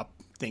putting up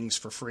things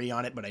for free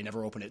on it, but I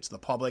never open it to the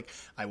public.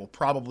 I will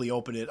probably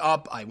open it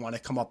up. I want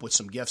to come up with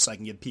some gifts I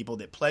can give people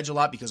that pledge a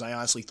lot, because I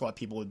honestly thought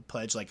people would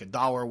pledge like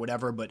 $1 or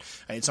whatever, but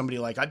I had somebody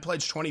like, I'd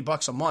pledge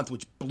 $20 a month,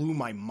 which blew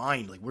my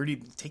mind. Like, where do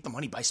you take the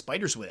money? Buy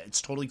spiders with it.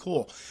 It's totally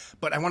cool.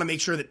 But I want to make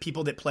sure that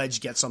people that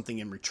pledge get something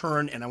in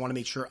return, and I want to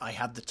make sure I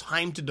have the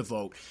time to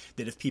devote,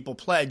 that if people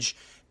pledge,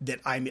 that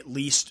I'm at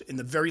least, in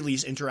the very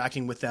least,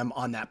 interacting with them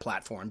on that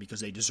platform, because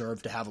they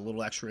deserve to have a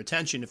little extra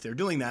attention if they're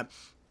doing that.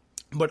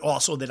 But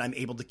also that I'm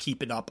able to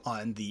keep it up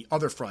on the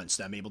other fronts,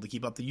 that I'm able to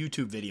keep up the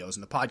YouTube videos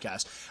and the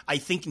podcast. I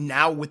think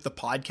now with the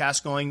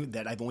podcast going,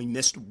 that I've only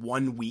missed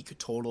 1 week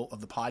total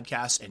of the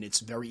podcast, and it's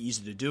very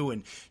easy to do.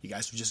 And you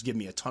guys have just given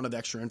me a ton of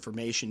extra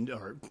information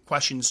or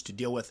questions to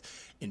deal with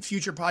in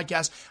future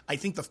podcasts. I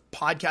think the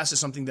podcast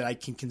is something that I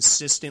can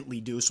consistently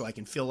do, so I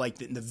can feel like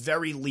that in the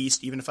very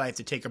least, even if I have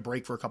to take a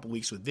break for a couple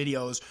weeks with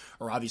videos,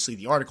 or obviously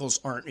the articles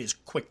aren't as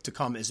quick to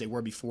come as they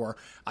were before,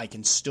 I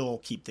can still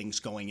keep things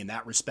going in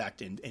that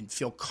respect and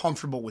feel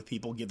comfortable with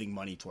people giving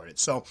money toward it.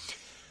 So,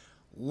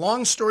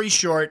 long story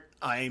short,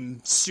 I'm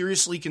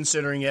seriously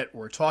considering it.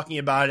 We're talking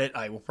about it.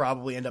 I will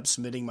probably end up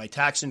submitting my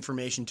tax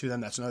information to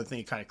them. That's another thing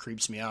that kind of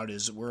creeps me out,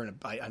 is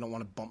I don't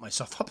want to bump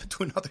myself up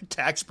into another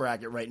tax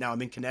bracket right now.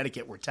 I'm in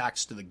Connecticut. We're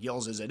taxed to the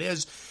gills as it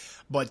is.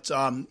 But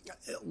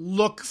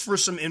look for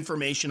some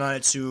information on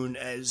it soon,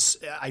 as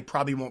I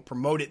probably won't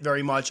promote it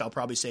very much. I'll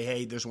probably say,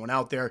 hey, there's one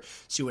out there,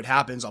 see what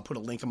happens. I'll put a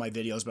link in my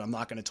videos, but I'm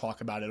not going to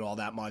talk about it all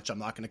that much. I'm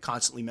not going to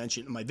constantly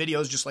mention it in my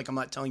videos, just like I'm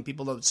not telling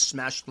people to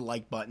smash the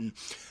like button.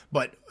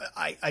 But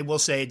I will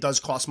say it does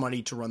cost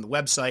money to run the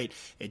website.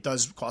 It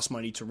does cost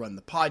money to run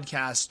the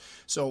podcast.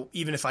 So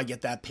even if I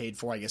get that paid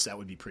for, I guess that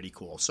would be pretty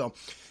cool. So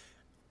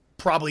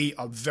probably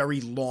a very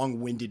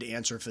long-winded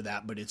answer for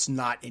that, but it's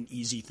not an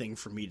easy thing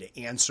for me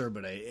to answer.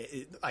 But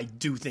I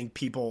do think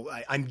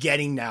I'm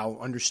getting now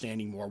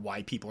understanding more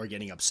why people are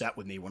getting upset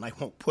with me when I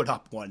won't put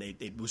up one.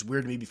 It was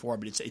weird to me before,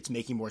 but it's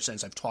making more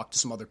sense. I've talked to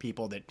some other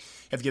people that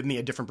have given me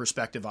a different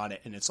perspective on it,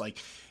 and it's like,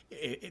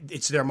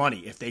 it's their money.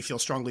 If they feel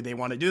strongly they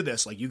want to do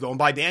this, like, you go and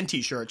buy band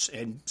t-shirts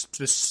and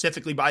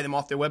specifically buy them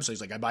off their websites.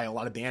 Like, I buy a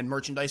lot of band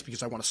merchandise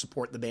because I want to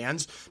support the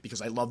bands,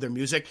 because I love their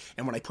music.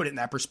 And when I put it in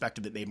that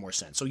perspective, it made more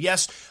sense. So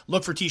yes,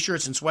 look for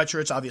t-shirts and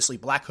sweatshirts. Obviously,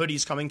 black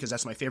hoodies coming, because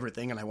that's my favorite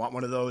thing, and I want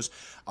one of those.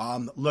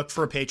 Look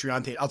for a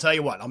Patreon page. I'll tell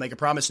you what, I'll make a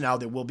promise now.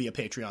 There will be a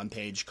Patreon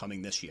page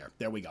coming this year.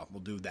 There we go. We'll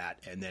do that.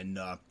 And then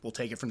we'll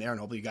take it from there, and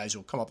hopefully you guys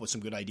will come up with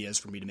some good ideas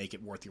for me to make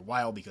it worth your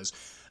while, because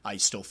I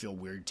still feel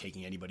weird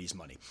taking anybody's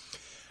money.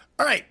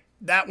 All right,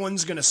 that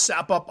one's going to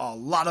sap up a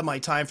lot of my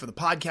time for the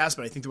podcast,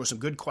 but I think there were some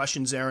good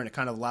questions there, and it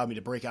kind of allowed me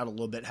to break out a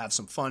little bit, have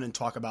some fun, and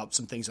talk about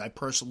some things I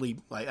particularly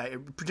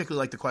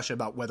like the question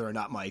about whether or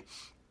not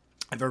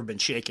I've ever been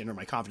shaken, or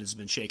my confidence has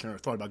been shaken, or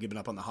thought about giving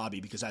up on the hobby,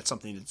 because that's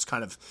something that's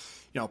kind of,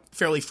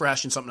 fairly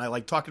fresh, and something I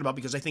like talking about,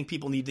 because I think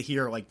people need to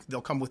hear. Like,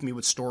 they'll come with me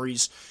with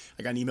stories.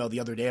 I got an email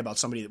the other day about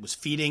somebody that was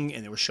feeding,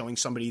 and they were showing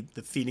somebody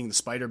feeding the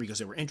spider because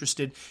they were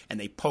interested, and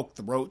they poked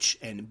the roach,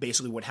 and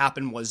basically what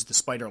happened was the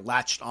spider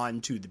latched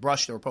onto the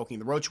brush they were poking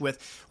the roach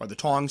with, or the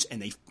tongs,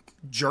 and they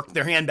jerked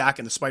their hand back,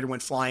 and the spider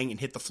went flying and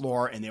hit the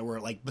floor, and they were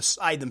like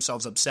beside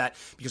themselves upset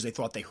because they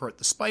thought they hurt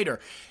the spider.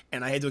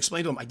 And I had to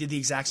explain to them, I did the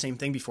exact same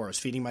thing before. I was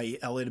feeding my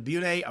Elliott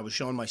Abune. I was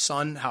showing my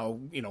son how,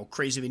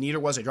 crazy of an eater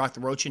was. I dropped the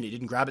roach in, it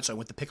didn't grab it, so I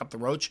went to pick up the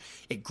roach.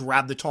 It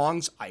grabbed the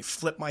tongs. I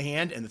flipped my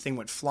hand, and the thing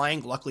went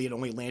flying. Luckily, it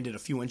only landed a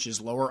few inches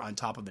lower on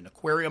top of an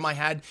aquarium I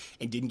had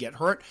and didn't get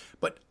hurt.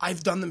 But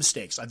I've done the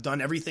mistakes. I've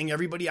done everything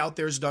everybody out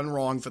there has done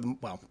wrong for them.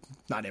 Well,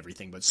 not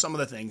everything, but some of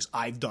the things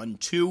I've done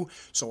too.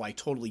 So I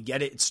totally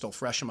get it. It's still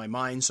fresh in my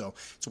mind. So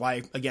it's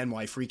why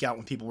I freak out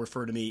when people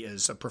refer to me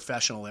as a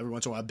professional. Every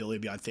once in a while, Billy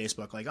will be on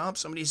Facebook like, oh,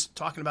 somebody's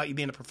talking about you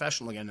being a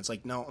professional again. It's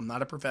like, no, I'm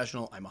not a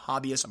professional. I'm a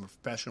hobbyist. I'm a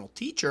professional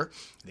teacher.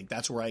 I think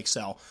that's where I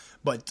excel.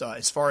 But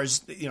as far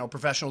as,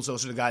 professionals,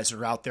 those are the guys that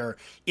are out there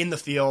in the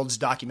fields,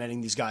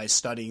 documenting these guys,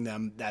 studying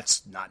them.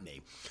 That's not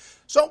me.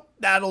 So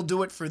that'll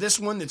do it for this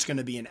one. It's going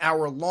to be an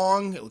hour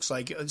long. It looks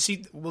like,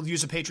 we'll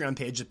use a Patreon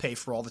page to pay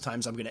for all the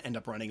times I'm going to end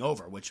up running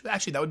over, which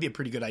actually that would be a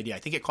pretty good idea. I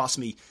think it costs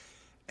me,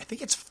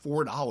 it's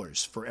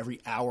 $4 for every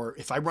hour.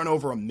 If I run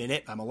over a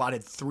minute, I'm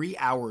allotted 3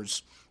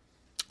 hours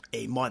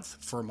a month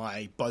for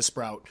my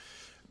Buzzsprout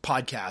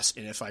podcast,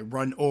 and if I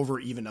run over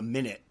even a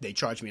minute, they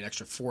charge me an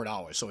extra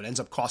 $4. So it ends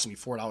up costing me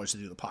 $4 to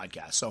do the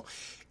podcast. So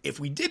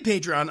if we did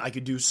Patreon, I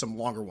could do some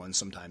longer ones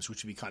sometimes,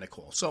 which would be kind of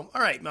cool. So,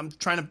 all right, I'm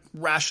trying to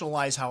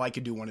rationalize how I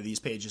could do one of these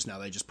pages now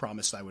that I just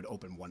promised I would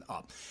open one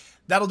up.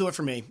 That'll do it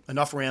for me.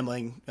 Enough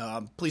rambling.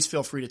 Please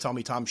feel free to tell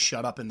me, Tom,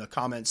 shut up in the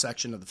comment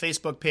section of the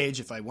Facebook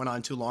page if I went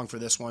on too long for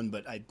this one,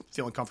 but I'm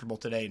feeling comfortable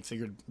today and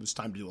figured it was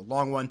time to do a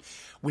long one.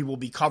 We will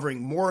be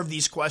covering more of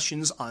these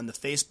questions on the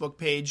Facebook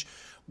page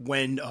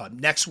when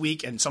next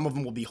week, and some of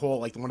them will be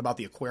whole, like the one about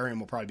the aquarium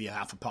will probably be a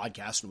half a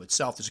podcast in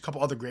itself. There's a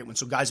couple other great ones.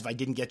 So guys, if I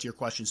didn't get to your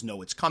questions,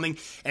 know it's coming.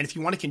 And if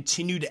you want to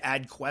continue to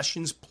add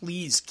questions,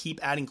 please keep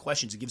adding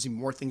questions. It gives me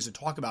more things to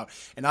talk about.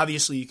 And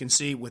obviously you can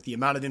see with the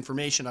amount of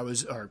information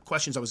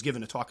questions I was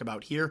given to talk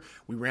about here,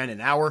 we ran an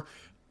hour.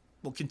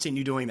 we'll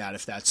continue doing that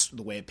if that's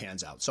the way it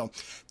pans out. So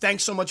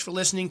thanks so much for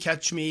listening.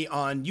 Catch me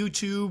on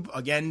YouTube.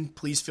 Again,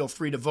 please feel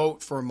free to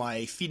vote for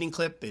my feeding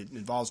clip. It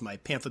involves my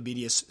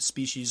Pamphobedius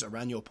species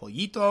Araño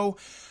Pollito.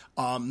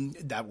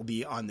 That will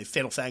be on the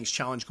Fatal Fangs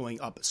Challenge going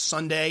up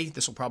Sunday.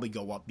 This will probably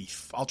go up.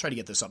 I'll try to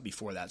get this up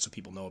before that so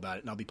people know about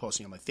it. And I'll be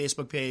posting on my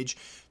Facebook page.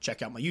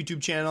 Check out my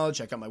YouTube channel.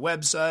 Check out my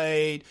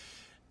website.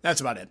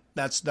 That's about it.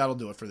 That'll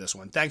do it for this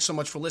one. Thanks so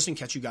much for listening.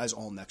 Catch you guys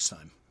all next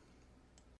time.